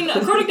 I mean,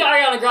 according to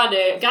Ariana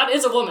Grande, God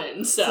is a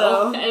woman,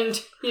 so. And,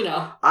 you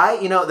know.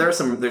 There's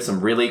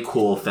some really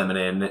cool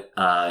feminine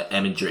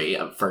imagery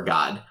for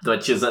God,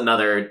 which is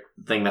another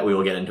thing that we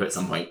will get into at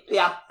some point.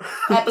 Yeah.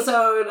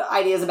 Episode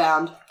ideas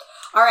abound.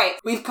 All right,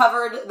 we've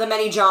covered the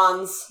many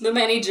Johns. The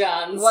many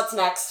Johns. What's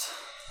next?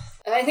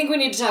 I think we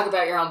need to talk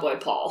about your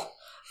homeboy, Paul.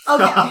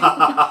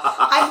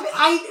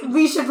 Okay.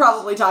 We should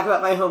probably talk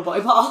about my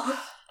homeboy, Paul.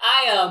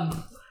 I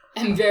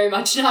am very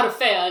much not a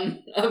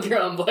fan of your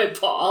homeboy,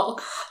 Paul.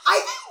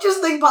 I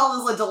just think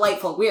Paul is a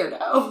delightful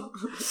weirdo.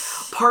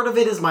 Part of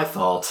it is my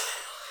fault.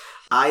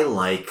 I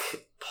like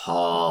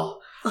Paul.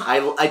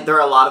 There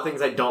are a lot of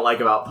things I don't like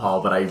about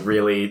Paul, but I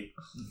really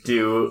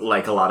do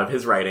like a lot of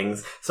his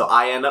writings. So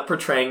I end up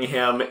portraying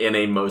him in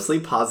a mostly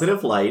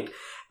positive light.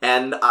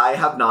 And I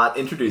have not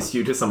introduced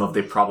you to some of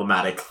the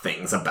problematic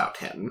things about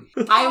him.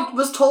 I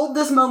was told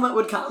this moment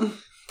would come.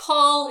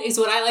 Paul is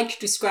what I like to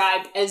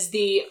describe as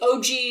the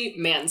OG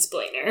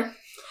mansplainer.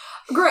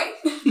 Great.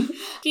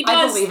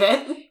 I believe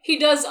it. He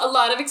does a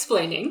lot of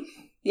explaining.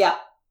 Yeah.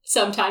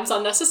 Sometimes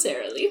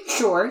unnecessarily.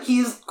 Sure.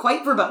 He's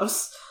quite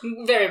verbose.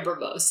 Very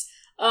verbose.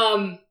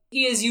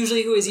 He is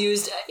usually who is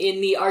used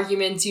in the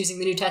arguments using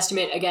the New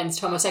Testament against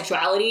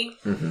homosexuality.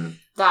 Mm-hmm.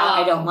 That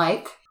I don't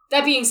like.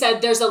 That being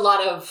said, there's a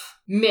lot of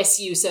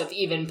misuse of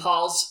even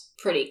Paul's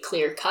pretty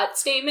clear-cut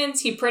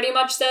statements. He pretty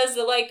much says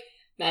that, like,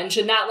 men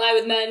should not lie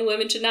with men,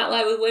 women should not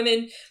lie with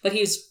women, but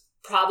he's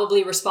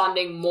probably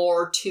responding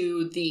more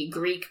to the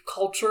Greek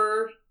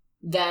culture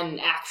than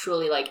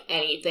actually, like,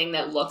 anything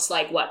that looks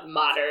like what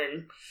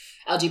modern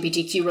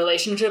LGBTQ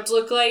relationships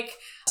look like.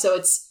 So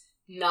it's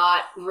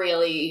not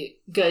really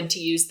good to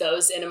use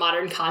those in a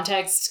modern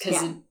context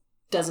because it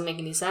doesn't make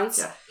any sense.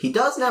 Yeah. He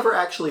does never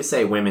actually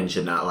say women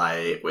should not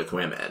lie with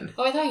women.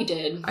 Oh, I thought he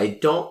did.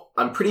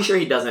 I'm pretty sure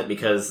he doesn't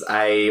because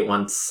I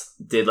once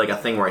did like a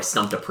thing where I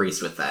stumped a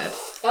priest with that.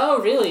 Oh,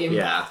 really?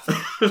 Yeah.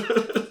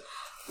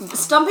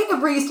 Stumping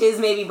a priest is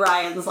maybe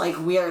Brian's, like,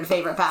 weird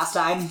favorite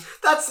pastime.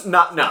 That's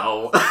not,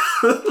 no.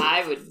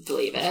 I would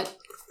believe it.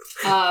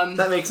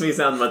 That makes me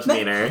sound much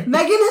meaner.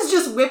 Megan has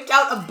just whipped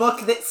out a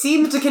book that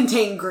seemed to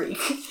contain Greek.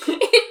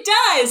 It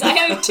does! I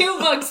have 2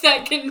 books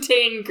that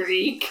contain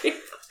Greek.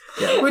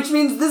 Yeah. Which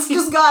means this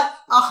just got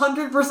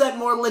 100%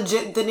 more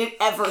legit than it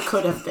ever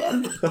could have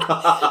been.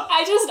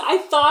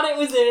 I thought it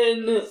was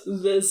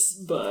in this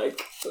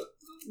book,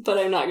 but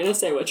I'm not going to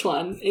say which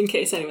one in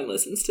case anyone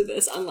listens to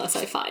this unless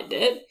I find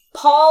it.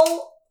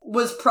 Paul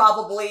was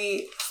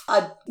probably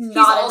He's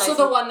also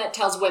the one that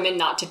tells women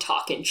not to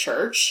talk in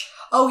church.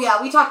 Oh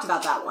yeah, we talked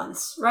about that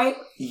once, right?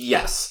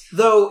 Yes.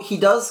 Though he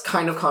does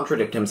kind of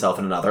contradict himself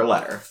in another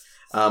letter,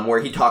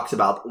 where he talks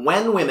about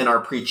when women are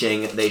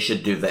preaching, they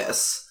should do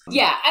this.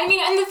 Yeah, I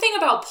mean, and the thing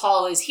about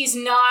Paul is he's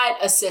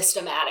not a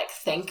systematic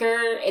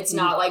thinker. It's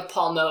not like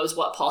Paul knows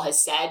what Paul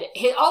has said.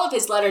 All of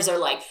his letters are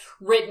like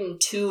written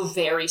to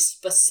very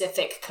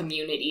specific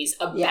communities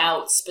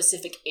about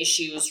specific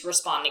issues,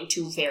 responding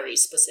to very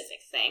specific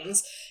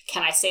things.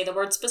 Can I say the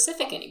word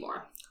specific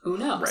anymore? Who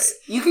knows? Right.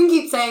 You can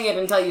keep saying it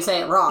until you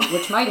say it wrong,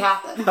 which might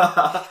happen.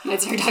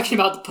 Might start talking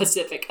about the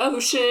Pacific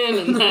Ocean,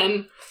 and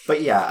then...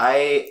 But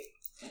yeah,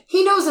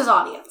 He knows his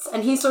audience,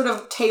 and he sort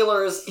of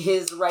tailors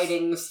his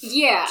writings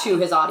to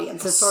his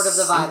audience. It's sort of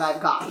the vibe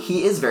I've got.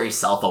 He is very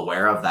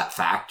self-aware of that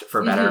fact,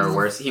 for better or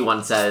worse. He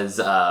once says,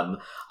 I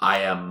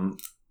am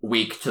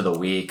weak to the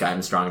weak, I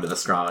am strong to the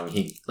strong.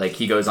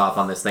 He goes off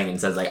on this thing and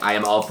says, like, I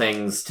am all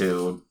things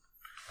to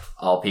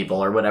all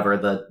people, or whatever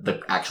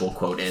the actual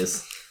quote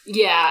is.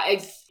 Yeah.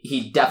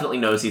 He definitely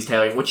knows he's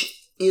tailoring,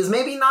 which is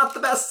maybe not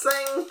the best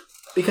thing,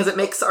 because it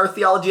makes our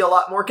theology a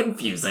lot more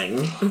confusing.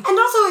 And also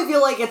I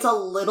feel like it's a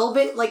little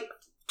bit, like,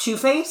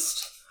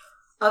 two-faced.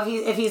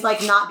 If he's,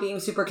 like, not being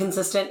super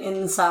consistent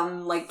in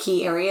some, like,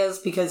 key areas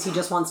because he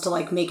just wants to,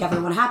 like, make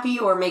everyone happy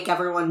or make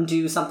everyone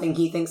do something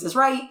he thinks is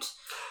right.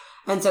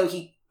 And so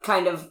he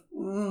kind of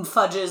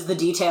fudges the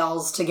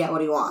details to get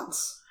what he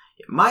wants.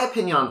 My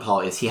opinion on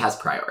Paul is he has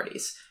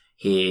priorities.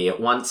 He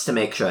wants to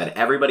make sure that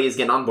everybody is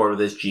getting on board with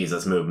this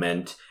Jesus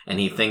movement, and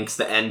he thinks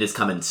the end is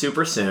coming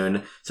super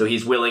soon, so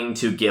he's willing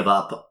to give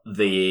up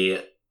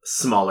the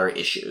smaller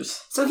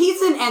issues. So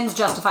he's an ends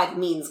justify the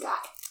means guy.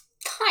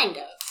 Kind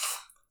of.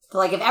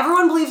 Like, if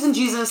everyone believes in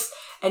Jesus,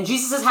 and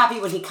Jesus is happy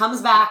when he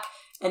comes back,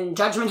 and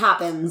judgment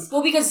happens...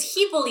 Well, because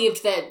he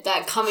believed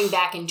that coming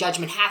back and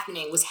judgment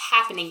happening was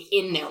happening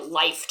in their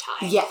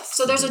lifetime. Yes.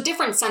 So there's a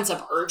different sense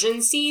of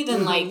urgency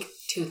than, like,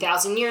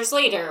 2,000 years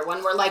later,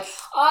 when we're like,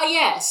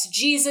 yes,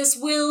 Jesus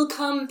will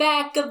come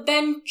back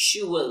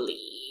eventually.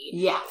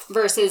 Yeah.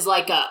 Versus,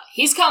 like,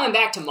 he's coming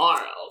back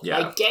tomorrow. Yeah.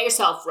 Like, get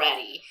yourself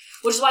ready.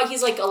 Which is why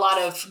he's, like, a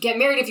lot of, get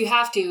married if you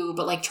have to,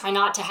 but, like, try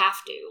not to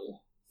have to.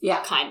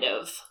 Yeah. Kind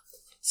of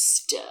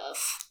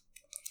stuff.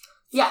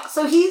 Yeah,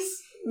 so he's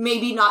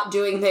maybe not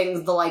doing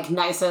things the, like,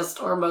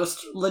 nicest or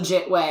most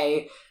legit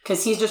way,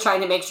 because he's just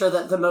trying to make sure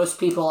that the most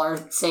people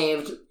are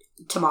saved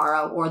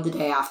tomorrow or the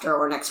day after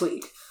or next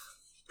week.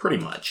 Pretty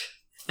much.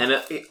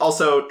 And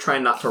also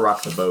trying not to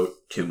rock the boat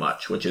too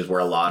much, which is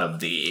where a lot of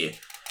the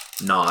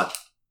not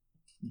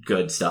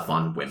good stuff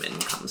on women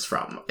comes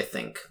from, I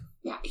think.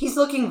 Yeah, he's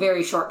looking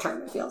very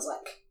short-term, it feels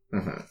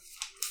like.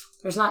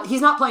 Mm-hmm.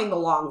 He's not playing the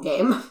long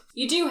game.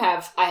 You do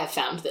have, I have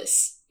found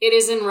this. It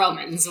is in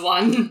Romans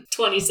 1,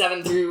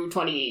 27 through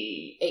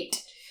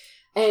 28.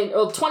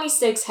 And,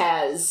 26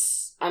 has...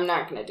 I'm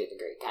not going to do the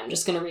Greek. I'm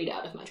just going to read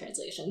out of my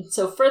translation.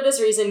 So, for this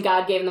reason,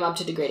 God gave them up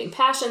to degrading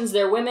passions.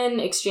 Their women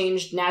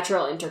exchanged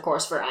natural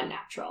intercourse for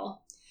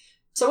unnatural.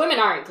 So, women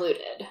are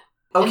included.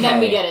 Okay. And then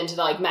we get into,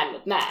 like, men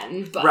with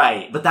men. But...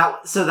 Right, but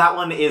that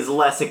one is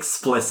less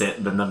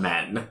explicit than the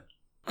men.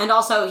 And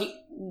also,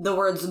 the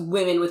words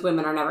women with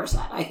women are never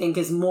said, I think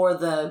is more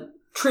the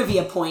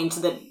trivia point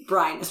that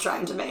Brian is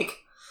trying to make.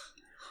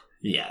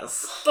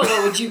 Yes. But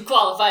what would you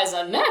qualify as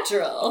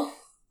unnatural?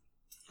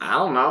 I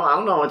don't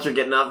know what you're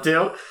getting up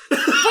to. But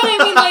I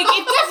mean, like,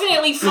 it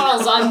definitely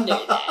falls under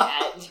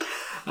that.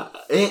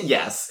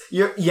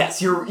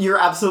 You're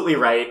absolutely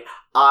right.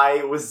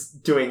 I was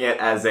doing it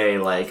as a,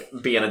 like,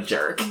 being a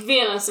jerk.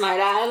 Being a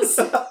smartass.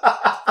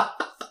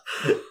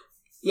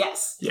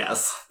 Yes.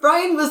 Yes.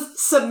 Brian was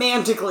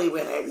semantically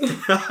winning.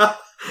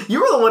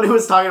 You were the one who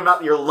was talking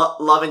about your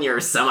loving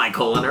your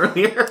semicolon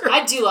earlier.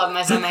 I do love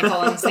my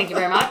semicolons, thank you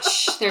very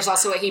much. There's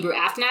also a Hebrew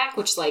afnak,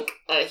 which is like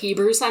a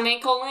Hebrew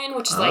semicolon,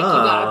 which is like, you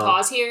gotta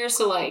pause here,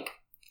 so like,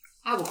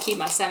 I will keep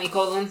my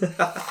semicolon.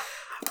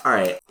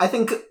 Alright, I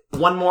think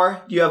one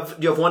more. Do you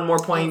have one more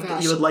point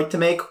that you would like to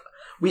make?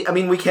 We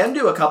can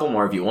do a couple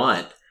more if you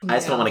want. I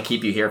just don't want to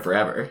keep you here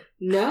forever.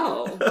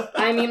 No.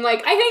 I mean,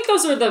 like, I think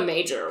those are the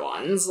major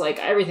ones. Like,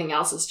 everything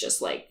else is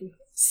just, like,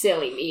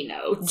 silly me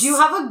notes. Do you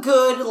have a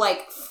good,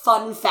 like,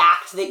 fun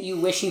fact that you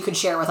wish you could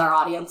share with our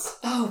audience?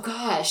 Oh,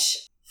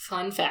 gosh.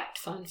 Fun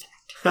fact.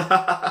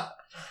 Alright,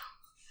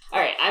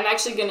 I'm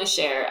actually gonna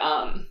share,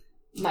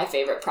 my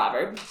favorite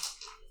proverb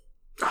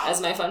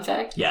as my fun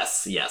fact.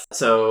 Yes.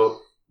 So,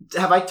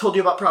 have I told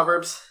you about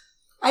Proverbs?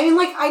 I mean,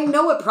 like, I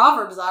know what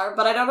Proverbs are,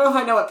 but I don't know if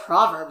I know what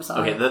Proverbs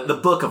are. Okay, the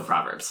book of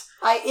Proverbs.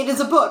 It is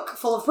a book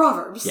full of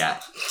Proverbs.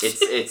 Yeah.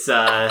 It's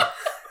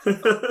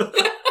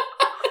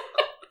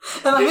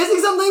Am I missing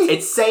something?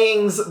 It's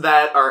sayings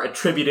that are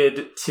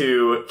attributed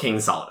to King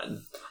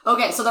Solomon.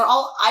 Okay, so they're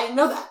all... I didn't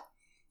know that.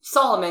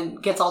 Solomon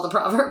gets all the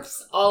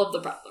Proverbs. All of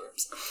the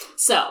Proverbs.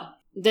 So,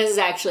 this is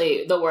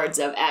actually the words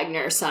of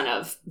Agner, son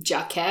of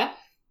Jakeh.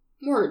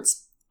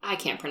 Words. I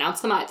can't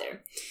pronounce them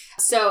either.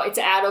 So, it's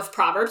out of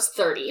Proverbs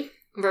 30.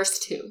 Verse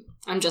 2.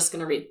 I'm just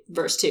going to read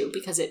verse 2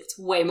 because it's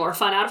way more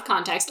fun out of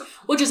context,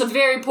 which is a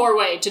very poor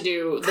way to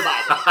do the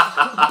Bible.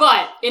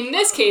 But in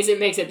this case, it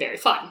makes it very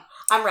fun.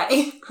 I'm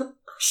ready.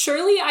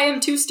 Surely I am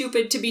too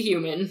stupid to be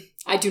human.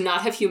 I do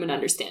not have human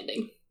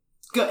understanding.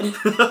 Good.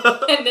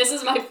 And this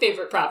is my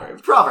favorite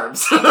proverb.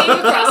 Proverbs. I came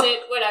across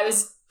it when I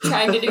was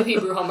trying to do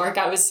Hebrew homework.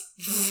 I was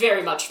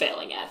very much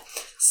failing at.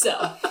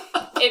 So,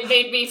 it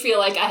made me feel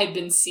like I had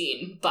been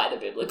seen by the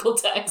biblical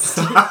text.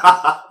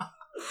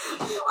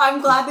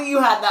 I'm glad that you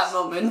had that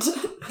moment.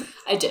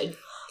 I did.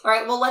 All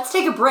right, well, let's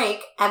take a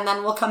break, and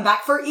then we'll come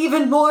back for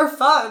even more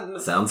fun.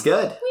 Sounds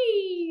good.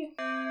 Whee!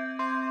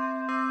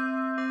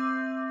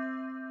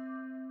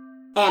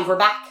 And we're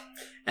back.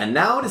 And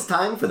now it is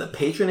time for the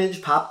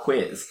Patronage Pop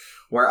Quiz,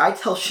 where I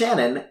tell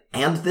Shannon,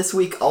 and this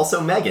week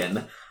also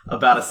Megan,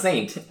 about a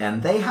saint,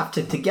 and they have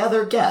to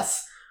together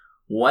guess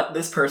what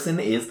this person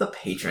is the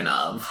patron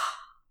of.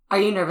 Are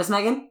you nervous,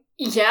 Megan?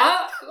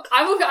 Yeah,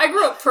 I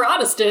grew up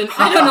Protestant.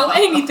 I don't know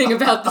anything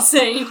about the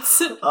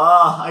saints.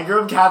 I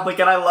grew up Catholic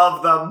and I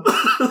love them.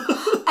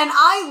 And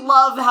I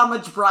love how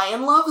much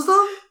Brian loves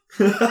them.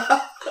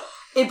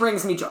 It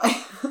brings me joy.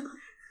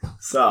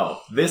 So,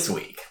 this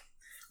week,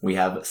 we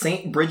have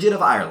Saint Bridget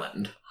of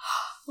Ireland.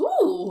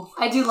 Ooh,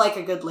 I do like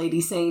a good lady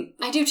saint.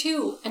 I do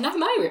too, and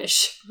I'm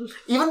Irish.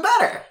 Even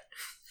better!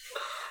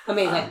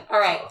 Amazing. All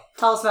right,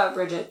 tell us about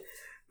Bridget.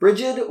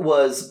 Bridget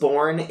was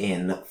born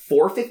in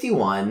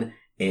 451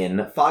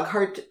 in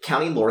Foghart,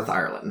 County North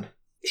Ireland.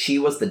 She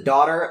was the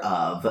daughter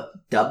of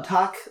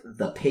Dubhthach,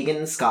 the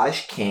pagan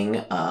Scottish king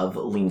of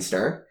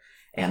Leinster,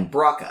 and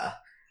Braca,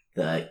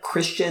 the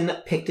Christian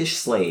Pictish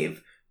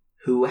slave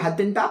who had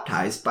been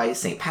baptized by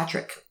St.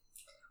 Patrick.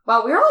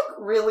 Wow, we were like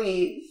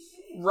really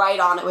right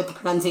on it with the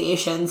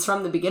pronunciations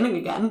from the beginning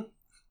again.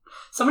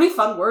 So many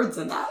fun words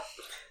in that.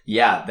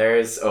 Yeah,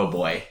 there's, oh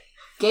boy.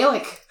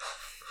 Gaelic.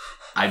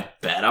 I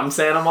bet I'm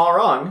saying them all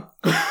wrong.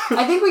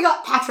 I think we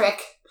got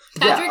Patrick.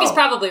 Patrick is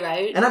probably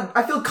right. And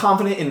I feel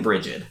confident in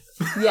Bridget.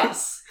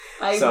 Yes,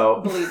 I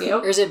believe you.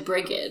 Or is it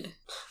Brigid?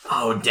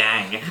 Oh,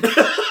 dang.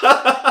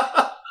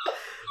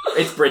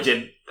 It's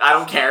Bridget. I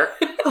don't care.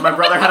 My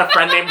brother had a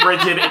friend named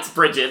Bridget. It's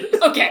Bridget.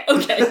 Okay.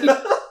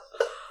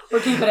 We're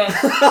keeping it.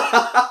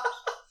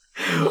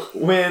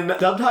 When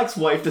Dubhthach's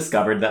wife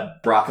discovered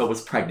that Braca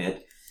was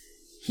pregnant,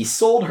 he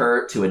sold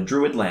her to a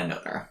druid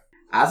landowner.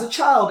 As a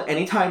child,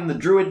 anytime the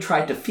druid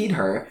tried to feed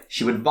her,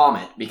 she would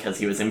vomit because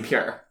he was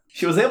impure.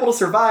 She was able to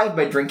survive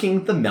by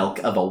drinking the milk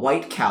of a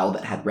white cow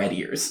that had red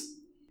ears.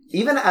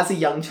 Even as a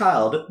young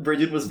child,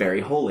 Bridget was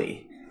very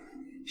holy.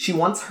 She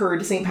once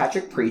heard St.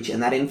 Patrick preach,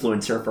 and that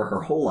influenced her for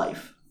her whole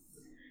life.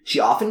 She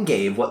often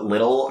gave what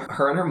little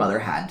her and her mother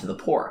had to the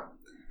poor.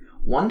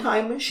 One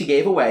time, she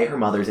gave away her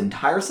mother's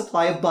entire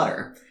supply of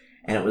butter,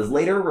 and it was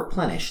later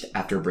replenished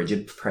after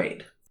Bridget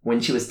prayed. When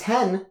she was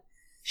 10,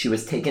 she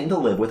was taken to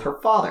live with her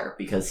father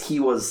because he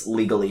was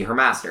legally her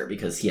master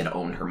because he had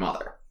owned her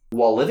mother.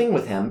 While living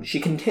with him, she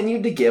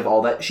continued to give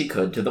all that she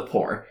could to the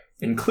poor,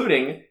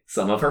 including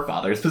some of her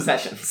father's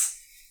possessions.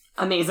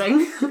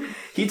 Amazing.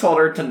 He told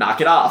her to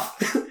knock it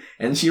off,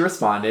 and she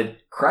responded,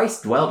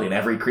 "Christ dwelled in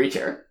every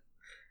creature."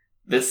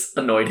 This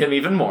annoyed him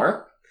even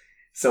more,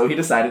 so he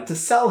decided to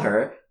sell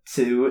her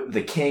to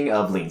the king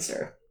of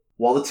Leinster.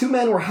 While the two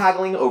men were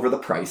haggling over the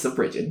price of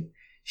Bridget,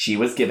 she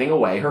was giving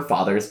away her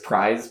father's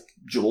prized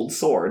jeweled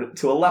sword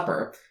to a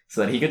leper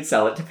so that he could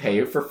sell it to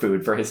pay for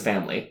food for his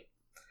family.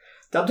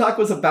 Dubhthach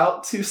was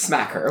about to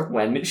smack her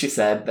when she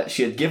said that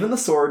she had given the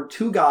sword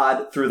to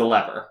God through the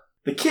leper.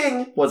 The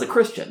king was a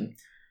Christian,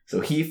 so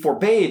he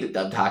forbade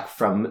Dubhthach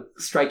from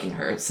striking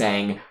her,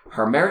 saying,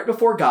 "Her merit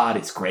before God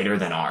is greater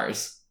than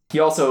ours." He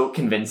also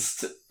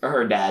convinced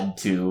her dad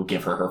to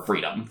give her her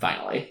freedom,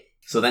 finally.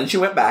 So then she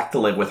went back to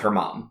live with her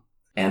mom.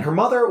 And her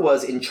mother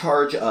was in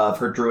charge of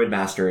her druid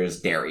master's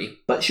dairy,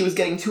 but she was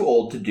getting too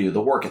old to do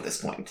the work at this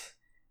point.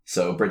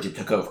 So Bridget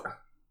took over.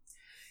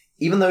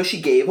 Even though she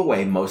gave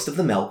away most of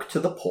the milk to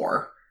the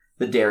poor,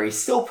 the dairy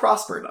still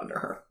prospered under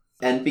her.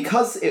 And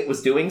because it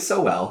was doing so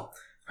well,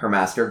 her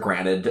master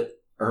granted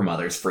her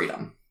mother's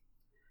freedom.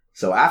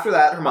 So after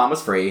that, her mom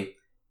was free.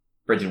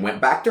 Bridget went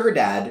back to her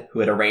dad, who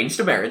had arranged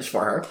a marriage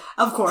for her.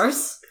 Of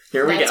course.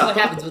 Here we go. That's what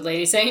happens with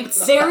Lady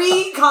Saints.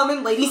 Very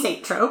common lady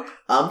saint trope.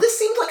 This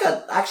seemed like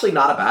actually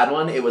not a bad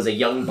one. It was a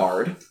young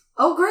bard.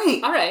 Oh,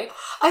 great. All right.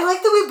 I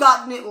like that we've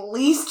gotten at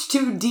least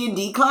 2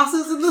 D&D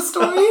classes in the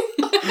story.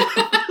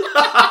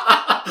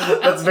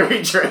 That's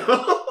very true.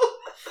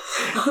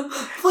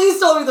 Please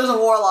tell me there's a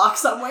warlock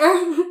somewhere.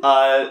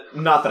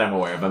 Not that I'm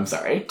aware of, I'm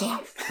sorry.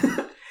 Damn.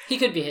 He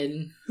could be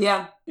hidden.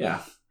 Yeah. Yeah.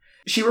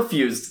 She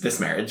refused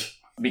this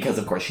marriage, because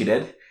of course she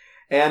did.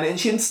 And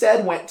she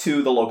instead went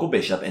to the local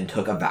bishop and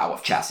took a vow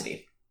of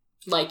chastity.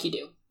 Like you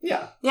do.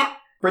 Yeah. Yeah.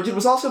 Bridget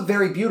was also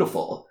very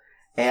beautiful,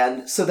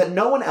 and so that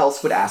no one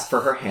else would ask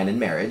for her hand in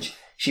marriage,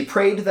 she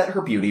prayed that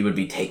her beauty would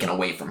be taken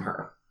away from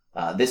her.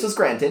 This was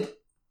granted,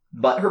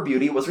 but her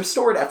beauty was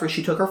restored after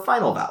she took her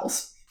final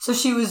vows. So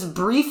she was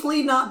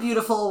briefly not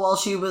beautiful while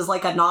she was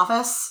like a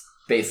novice?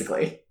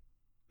 Basically.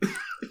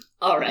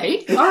 All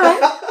right. All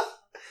right.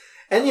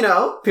 And,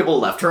 people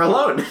left her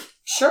alone.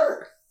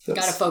 Sure.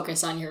 Gotta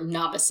focus on your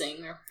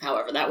novicing, or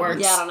however that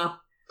works. Yeah, I don't know.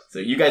 So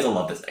you guys will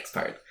love this next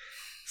part.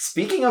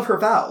 Speaking of her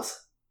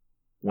vows,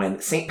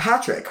 When St.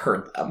 Patrick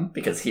heard them,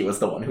 because he was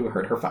the one who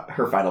heard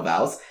her final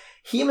vows,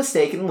 he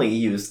mistakenly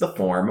used the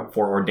form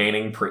for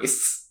ordaining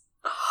priests.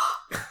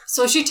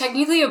 So is she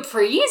technically a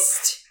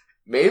priest?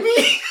 Maybe?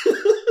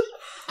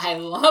 I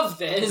love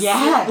this.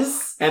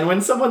 Yes. And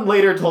when someone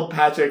later told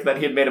Patrick that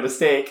he had made a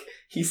mistake,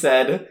 he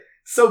said,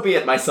 "So be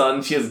it, my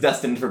son, she is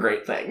destined for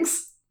great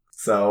things."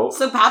 So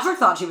Patrick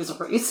thought she was a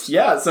priest.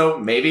 yeah, so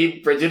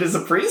maybe Bridget is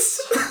a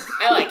priest?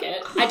 I like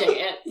it. I dig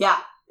it. Yeah,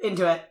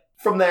 into it.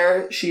 From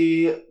there,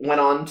 she went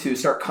on to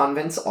start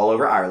convents all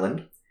over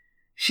Ireland.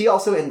 She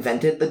also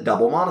invented the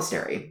double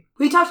monastery.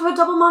 We talked about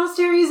double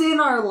monasteries in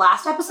our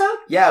last episode.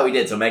 Yeah, we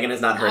did, so Megan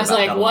has not heard I was about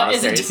like, double what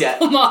is monasteries a yet.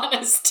 double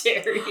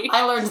monastery?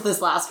 I learned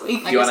this last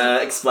week. Do you want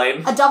to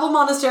explain? A double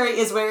monastery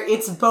is where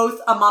it's both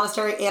a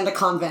monastery and a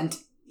convent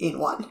in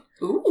one.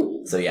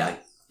 Ooh. So yeah,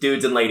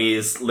 dudes and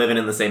ladies living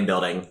in the same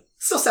building.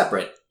 Still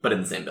separate, but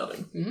in the same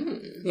building.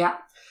 Yeah.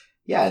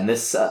 Yeah, and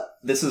this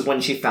is when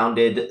she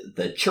founded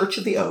the Church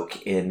of the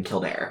Oak in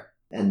Kildare,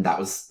 and that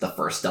was the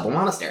first double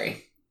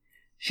monastery.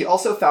 She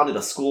also founded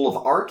a school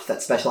of art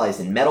that specialized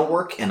in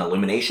metalwork and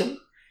illumination,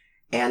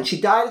 and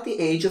she died at the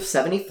age of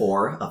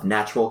 74 of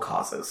natural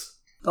causes.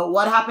 But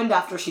what happened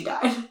after she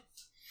died?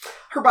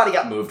 Her body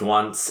got moved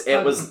once.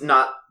 It was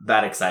not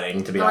that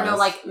exciting, to be There were honest. no,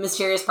 like,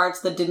 mysterious parts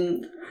that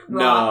didn't No,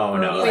 rot or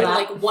no. any of Wait, that?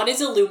 like, what is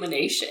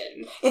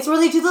illumination? It's where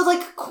they do the,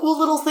 like, cool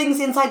little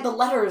things inside the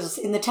letters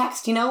in the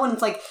text, you know? And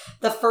it's, like,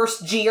 the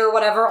first G or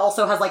whatever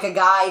also has, like, a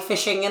guy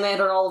fishing in it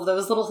or all of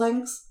those little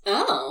things.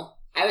 Oh.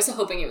 I was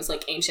hoping it was,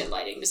 like, ancient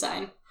lighting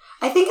design.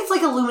 I think it's,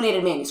 like,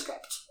 illuminated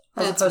manuscript.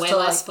 As That's opposed way to,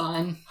 less like,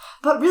 fun.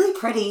 but really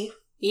pretty.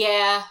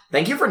 Yeah.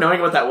 Thank you for knowing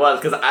what that was,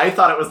 because I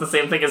thought it was the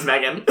same thing as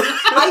Megan.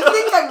 I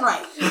think I'm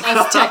right.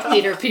 As tech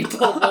theater people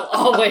will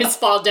always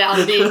fall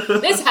down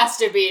this has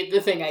to be the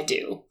thing I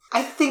do.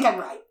 I think I'm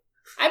right.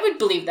 I would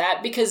believe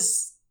that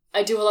because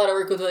I do a lot of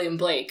work with William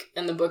Blake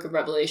and the Book of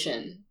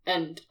Revelation,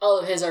 and all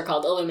of his are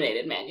called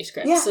illuminated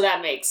manuscripts, Yeah. so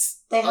that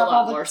makes They a have lot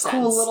all the more cool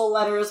sense. little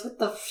letters with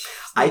the...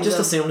 I just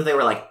assumed they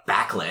were, like,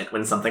 backlit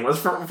when something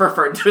was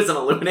referred to as an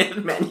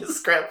illuminated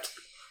manuscript.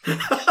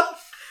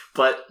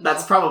 But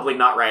that's probably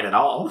not right at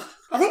all.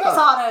 I think I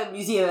saw at a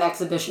museum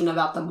exhibition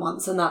about them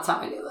once, and that's how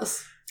I knew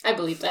this. I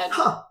believe that.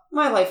 Huh.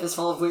 My life is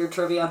full of weird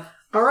trivia.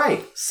 All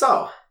right,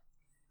 so,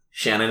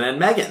 Shannon and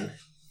Megan,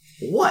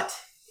 what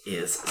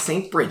is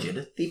St.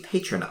 Bridget the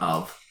patron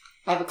of?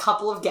 I have a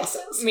couple of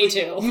guesses. Me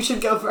too. You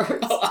should go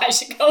first. Oh, I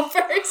should go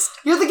first.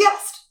 You're the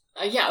guest.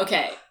 Yeah,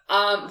 okay.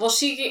 Well,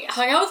 she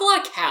hung out with a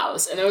lot of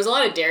cows, and there was a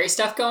lot of dairy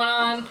stuff going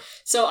on.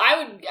 So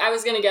I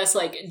was gonna guess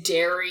like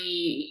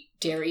dairy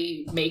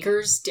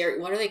makers,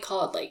 what are they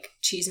called? Like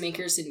cheese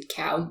makers and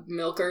cow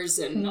milkers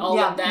and all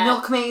of that.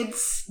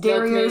 Milkmaids,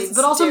 dairyers, Milkmaids,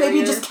 but also maybe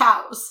dairier. just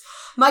cows.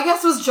 My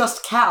guess was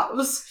just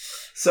cows.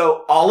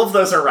 So, all of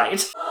those are right.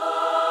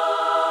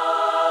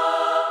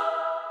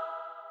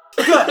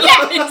 Good.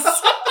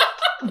 Yes.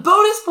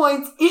 Bonus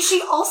points. Is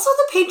she also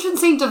the patron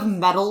saint of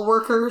metal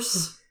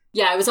workers?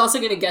 Yeah, I was also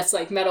gonna guess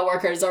like metal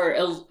workers or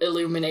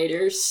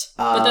illuminators,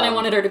 but then I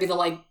wanted her to be the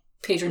like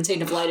patron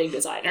saint of lighting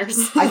designers.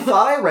 I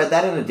thought I read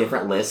that in a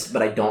different list,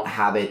 but I don't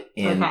have it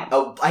in... Okay.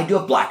 Oh, I do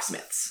have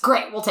blacksmiths.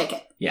 Great, we'll take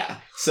it. Yeah.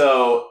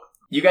 So,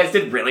 you guys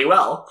did really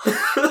well.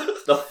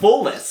 The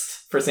full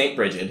list for St.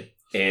 Bridget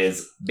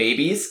is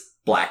babies,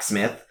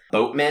 blacksmith,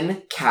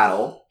 boatmen,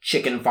 cattle,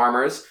 chicken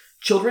farmers,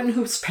 children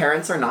whose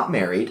parents are not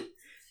married,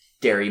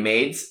 dairy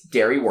maids,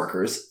 dairy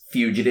workers,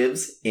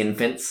 fugitives,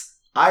 infants,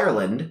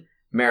 Ireland,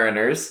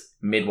 mariners,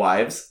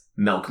 midwives,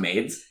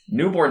 milkmaids,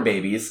 newborn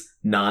babies,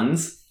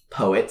 nuns,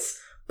 poets,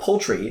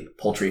 poultry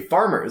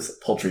farmers,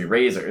 poultry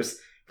raisers,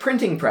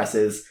 printing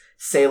presses,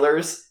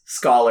 sailors,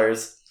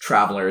 scholars,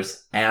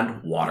 travelers,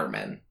 and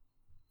watermen.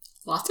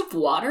 Lots of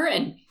water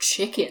and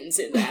chickens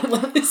in that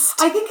list.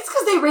 I think it's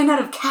because they ran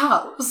out of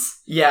cows.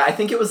 Yeah, I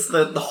think it was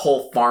the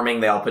whole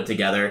farming they all put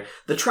together.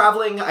 The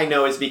traveling, I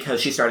know, is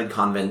because she started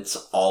convents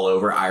all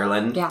over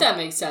Ireland. Yeah. That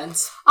makes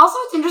sense. Also,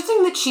 it's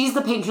interesting that she's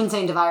the patron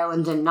saint of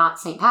Ireland and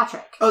not St.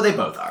 Patrick. Oh, they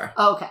both are.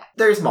 Okay,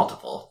 There's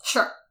multiple.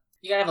 sure.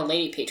 You gotta have a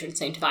lady patron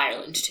saint of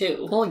Ireland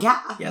too. Well,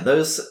 yeah. Yeah,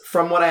 those,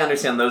 from what I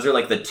understand, those are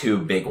like the two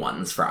big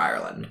ones for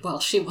Ireland. Well,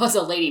 she was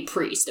a lady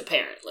priest,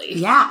 apparently.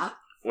 Yeah,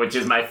 Which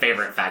is my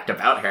favorite fact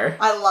about her.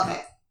 I love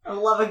it. I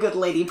love a good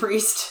lady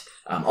priest.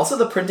 Also,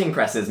 the printing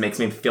presses makes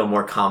me feel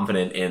more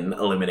confident in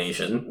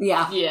illumination.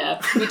 Yeah,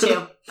 Yeah. me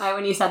too.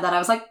 When you said that, I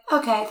was like,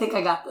 okay, I think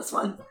I got this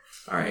one.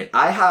 All right,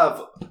 I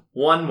have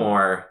one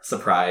more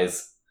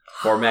surprise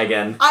for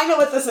Megan I know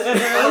what this is.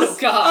 Oh,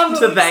 God.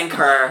 to thank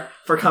her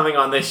for coming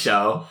on this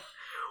show.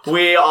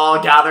 We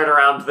all gathered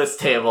around this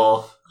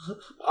table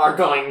are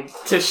going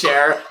to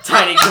share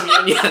Tiny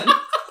Communion.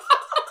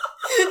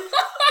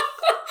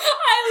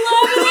 I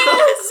love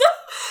this!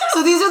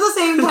 So these are the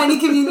same tiny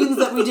communions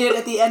that we did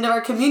at the end of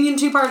our communion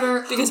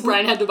two-parter. Because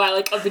Brian had to buy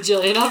like a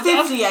bajillion of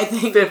them. 50, I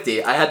think.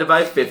 50. I had to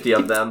buy 50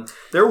 of them.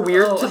 They're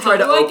weird to try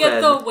to how do open. I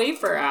get the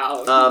wafer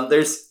out?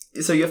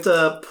 So you have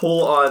to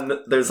pull on,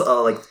 there's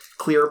like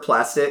clear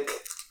plastic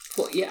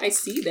Yeah, I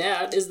see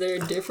that. Is there a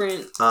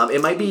different...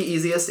 It might be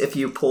easiest if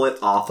you pull it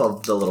off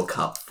of the little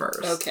cup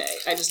first. Okay,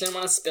 I just didn't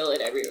want to spill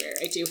it everywhere.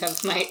 I do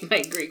have my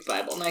Greek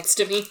Bible next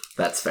to me.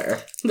 That's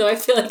fair. Though I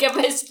feel like if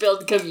I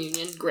spilled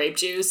communion grape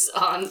juice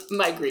on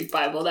my Greek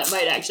Bible, that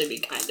might actually be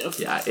kind of...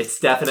 Yeah, it's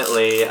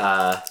definitely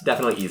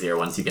easier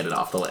once you get it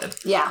off the lid.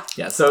 Yeah.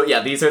 Yeah, so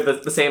yeah, these are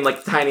the same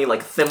like tiny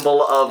like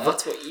thimble of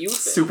That's what you think.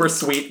 super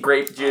sweet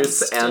grape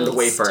juice and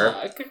wafer.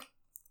 Stuck.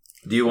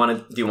 Do you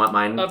want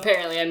mine?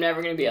 Apparently, I'm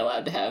never going to be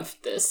allowed to have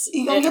this.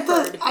 You gotta get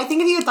I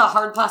think if you get the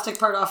hard plastic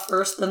part off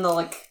first, then they'll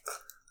like...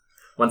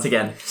 Once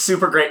again,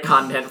 super great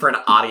content for an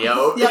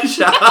audio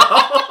show.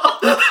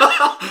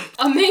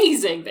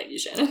 Amazing. Thank you,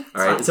 Shannon.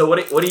 All right, so what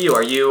are you?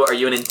 Are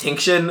you an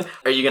intinction?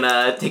 Are you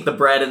gonna take the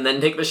bread and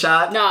then take the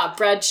shot? Nah,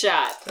 bread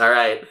shot. All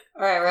right.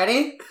 All right,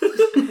 ready?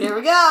 Here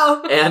we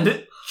go.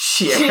 And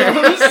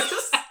cheers.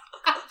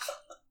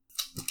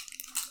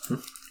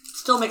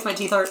 Still makes my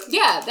teeth hurt.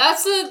 Yeah,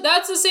 that's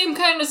the same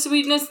kind of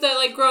sweetness that,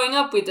 like, growing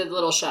up we did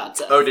little shots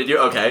of. Oh, did you?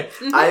 Okay.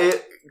 Mm-hmm.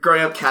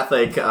 Growing up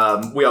Catholic,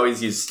 we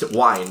always used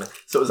wine.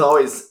 So it was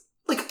always,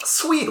 like,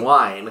 sweet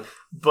wine,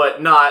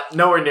 but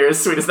nowhere near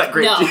as sweet as that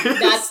grape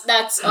juice.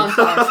 That's on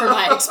par for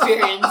my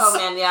experience. Oh,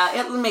 man,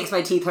 yeah. It makes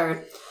my teeth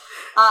hurt.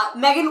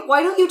 Megan,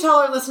 why don't you tell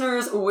our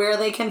listeners where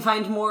they can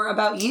find more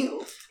about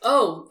you?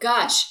 Oh,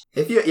 gosh.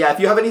 If you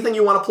have anything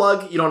you want to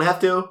plug, you don't have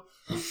to.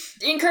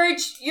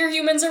 Encourage your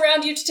humans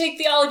around you to take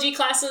theology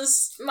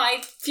classes.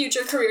 My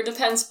future career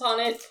depends upon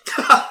it.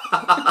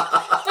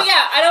 But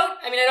yeah, I don't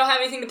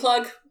have anything to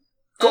plug.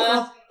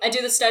 Cool. I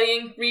do the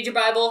studying. Read your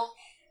Bible.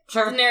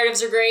 Sure. The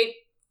narratives are great.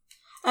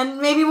 And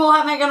maybe we'll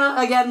have Megan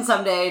again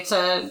someday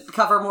to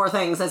cover more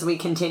things as we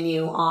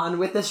continue on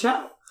with this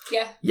show.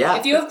 Yeah. Yeah.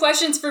 If you have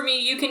questions for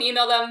me, you can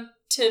email them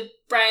to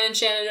Brian and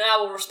Shannon, and I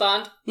will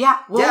respond. Yeah.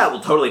 We'll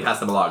totally pass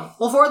them along.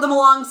 We'll forward them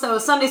along, so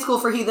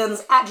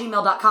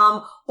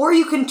sundayschoolforheathens@gmail.com, or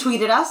you can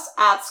tweet at us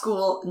at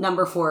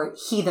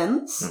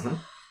school4heathens. Mm-hmm.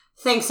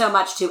 Thanks so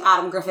much to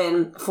Adam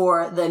Griffin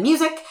for the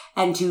music,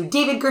 and to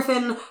David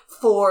Griffin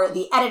for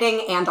the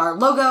editing and our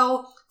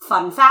logo.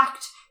 Fun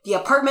fact, the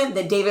apartment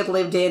that David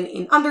lived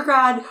in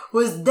undergrad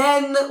was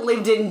then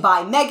lived in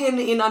by Megan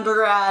in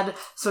undergrad,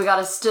 so we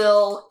gotta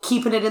still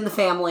keeping it in the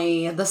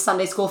family, the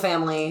Sunday school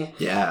family.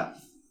 Yeah.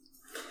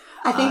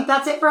 I think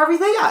that's it for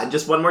everything. Yeah,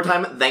 just one more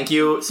time, thank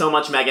you so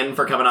much, Megan,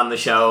 for coming on the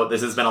show.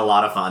 This has been a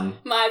lot of fun.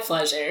 My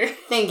pleasure.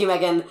 Thank you,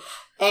 Megan.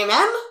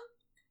 Amen?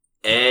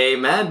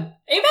 Amen.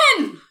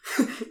 Amen!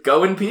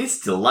 Go in peace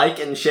to like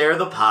and share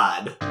the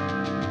pod.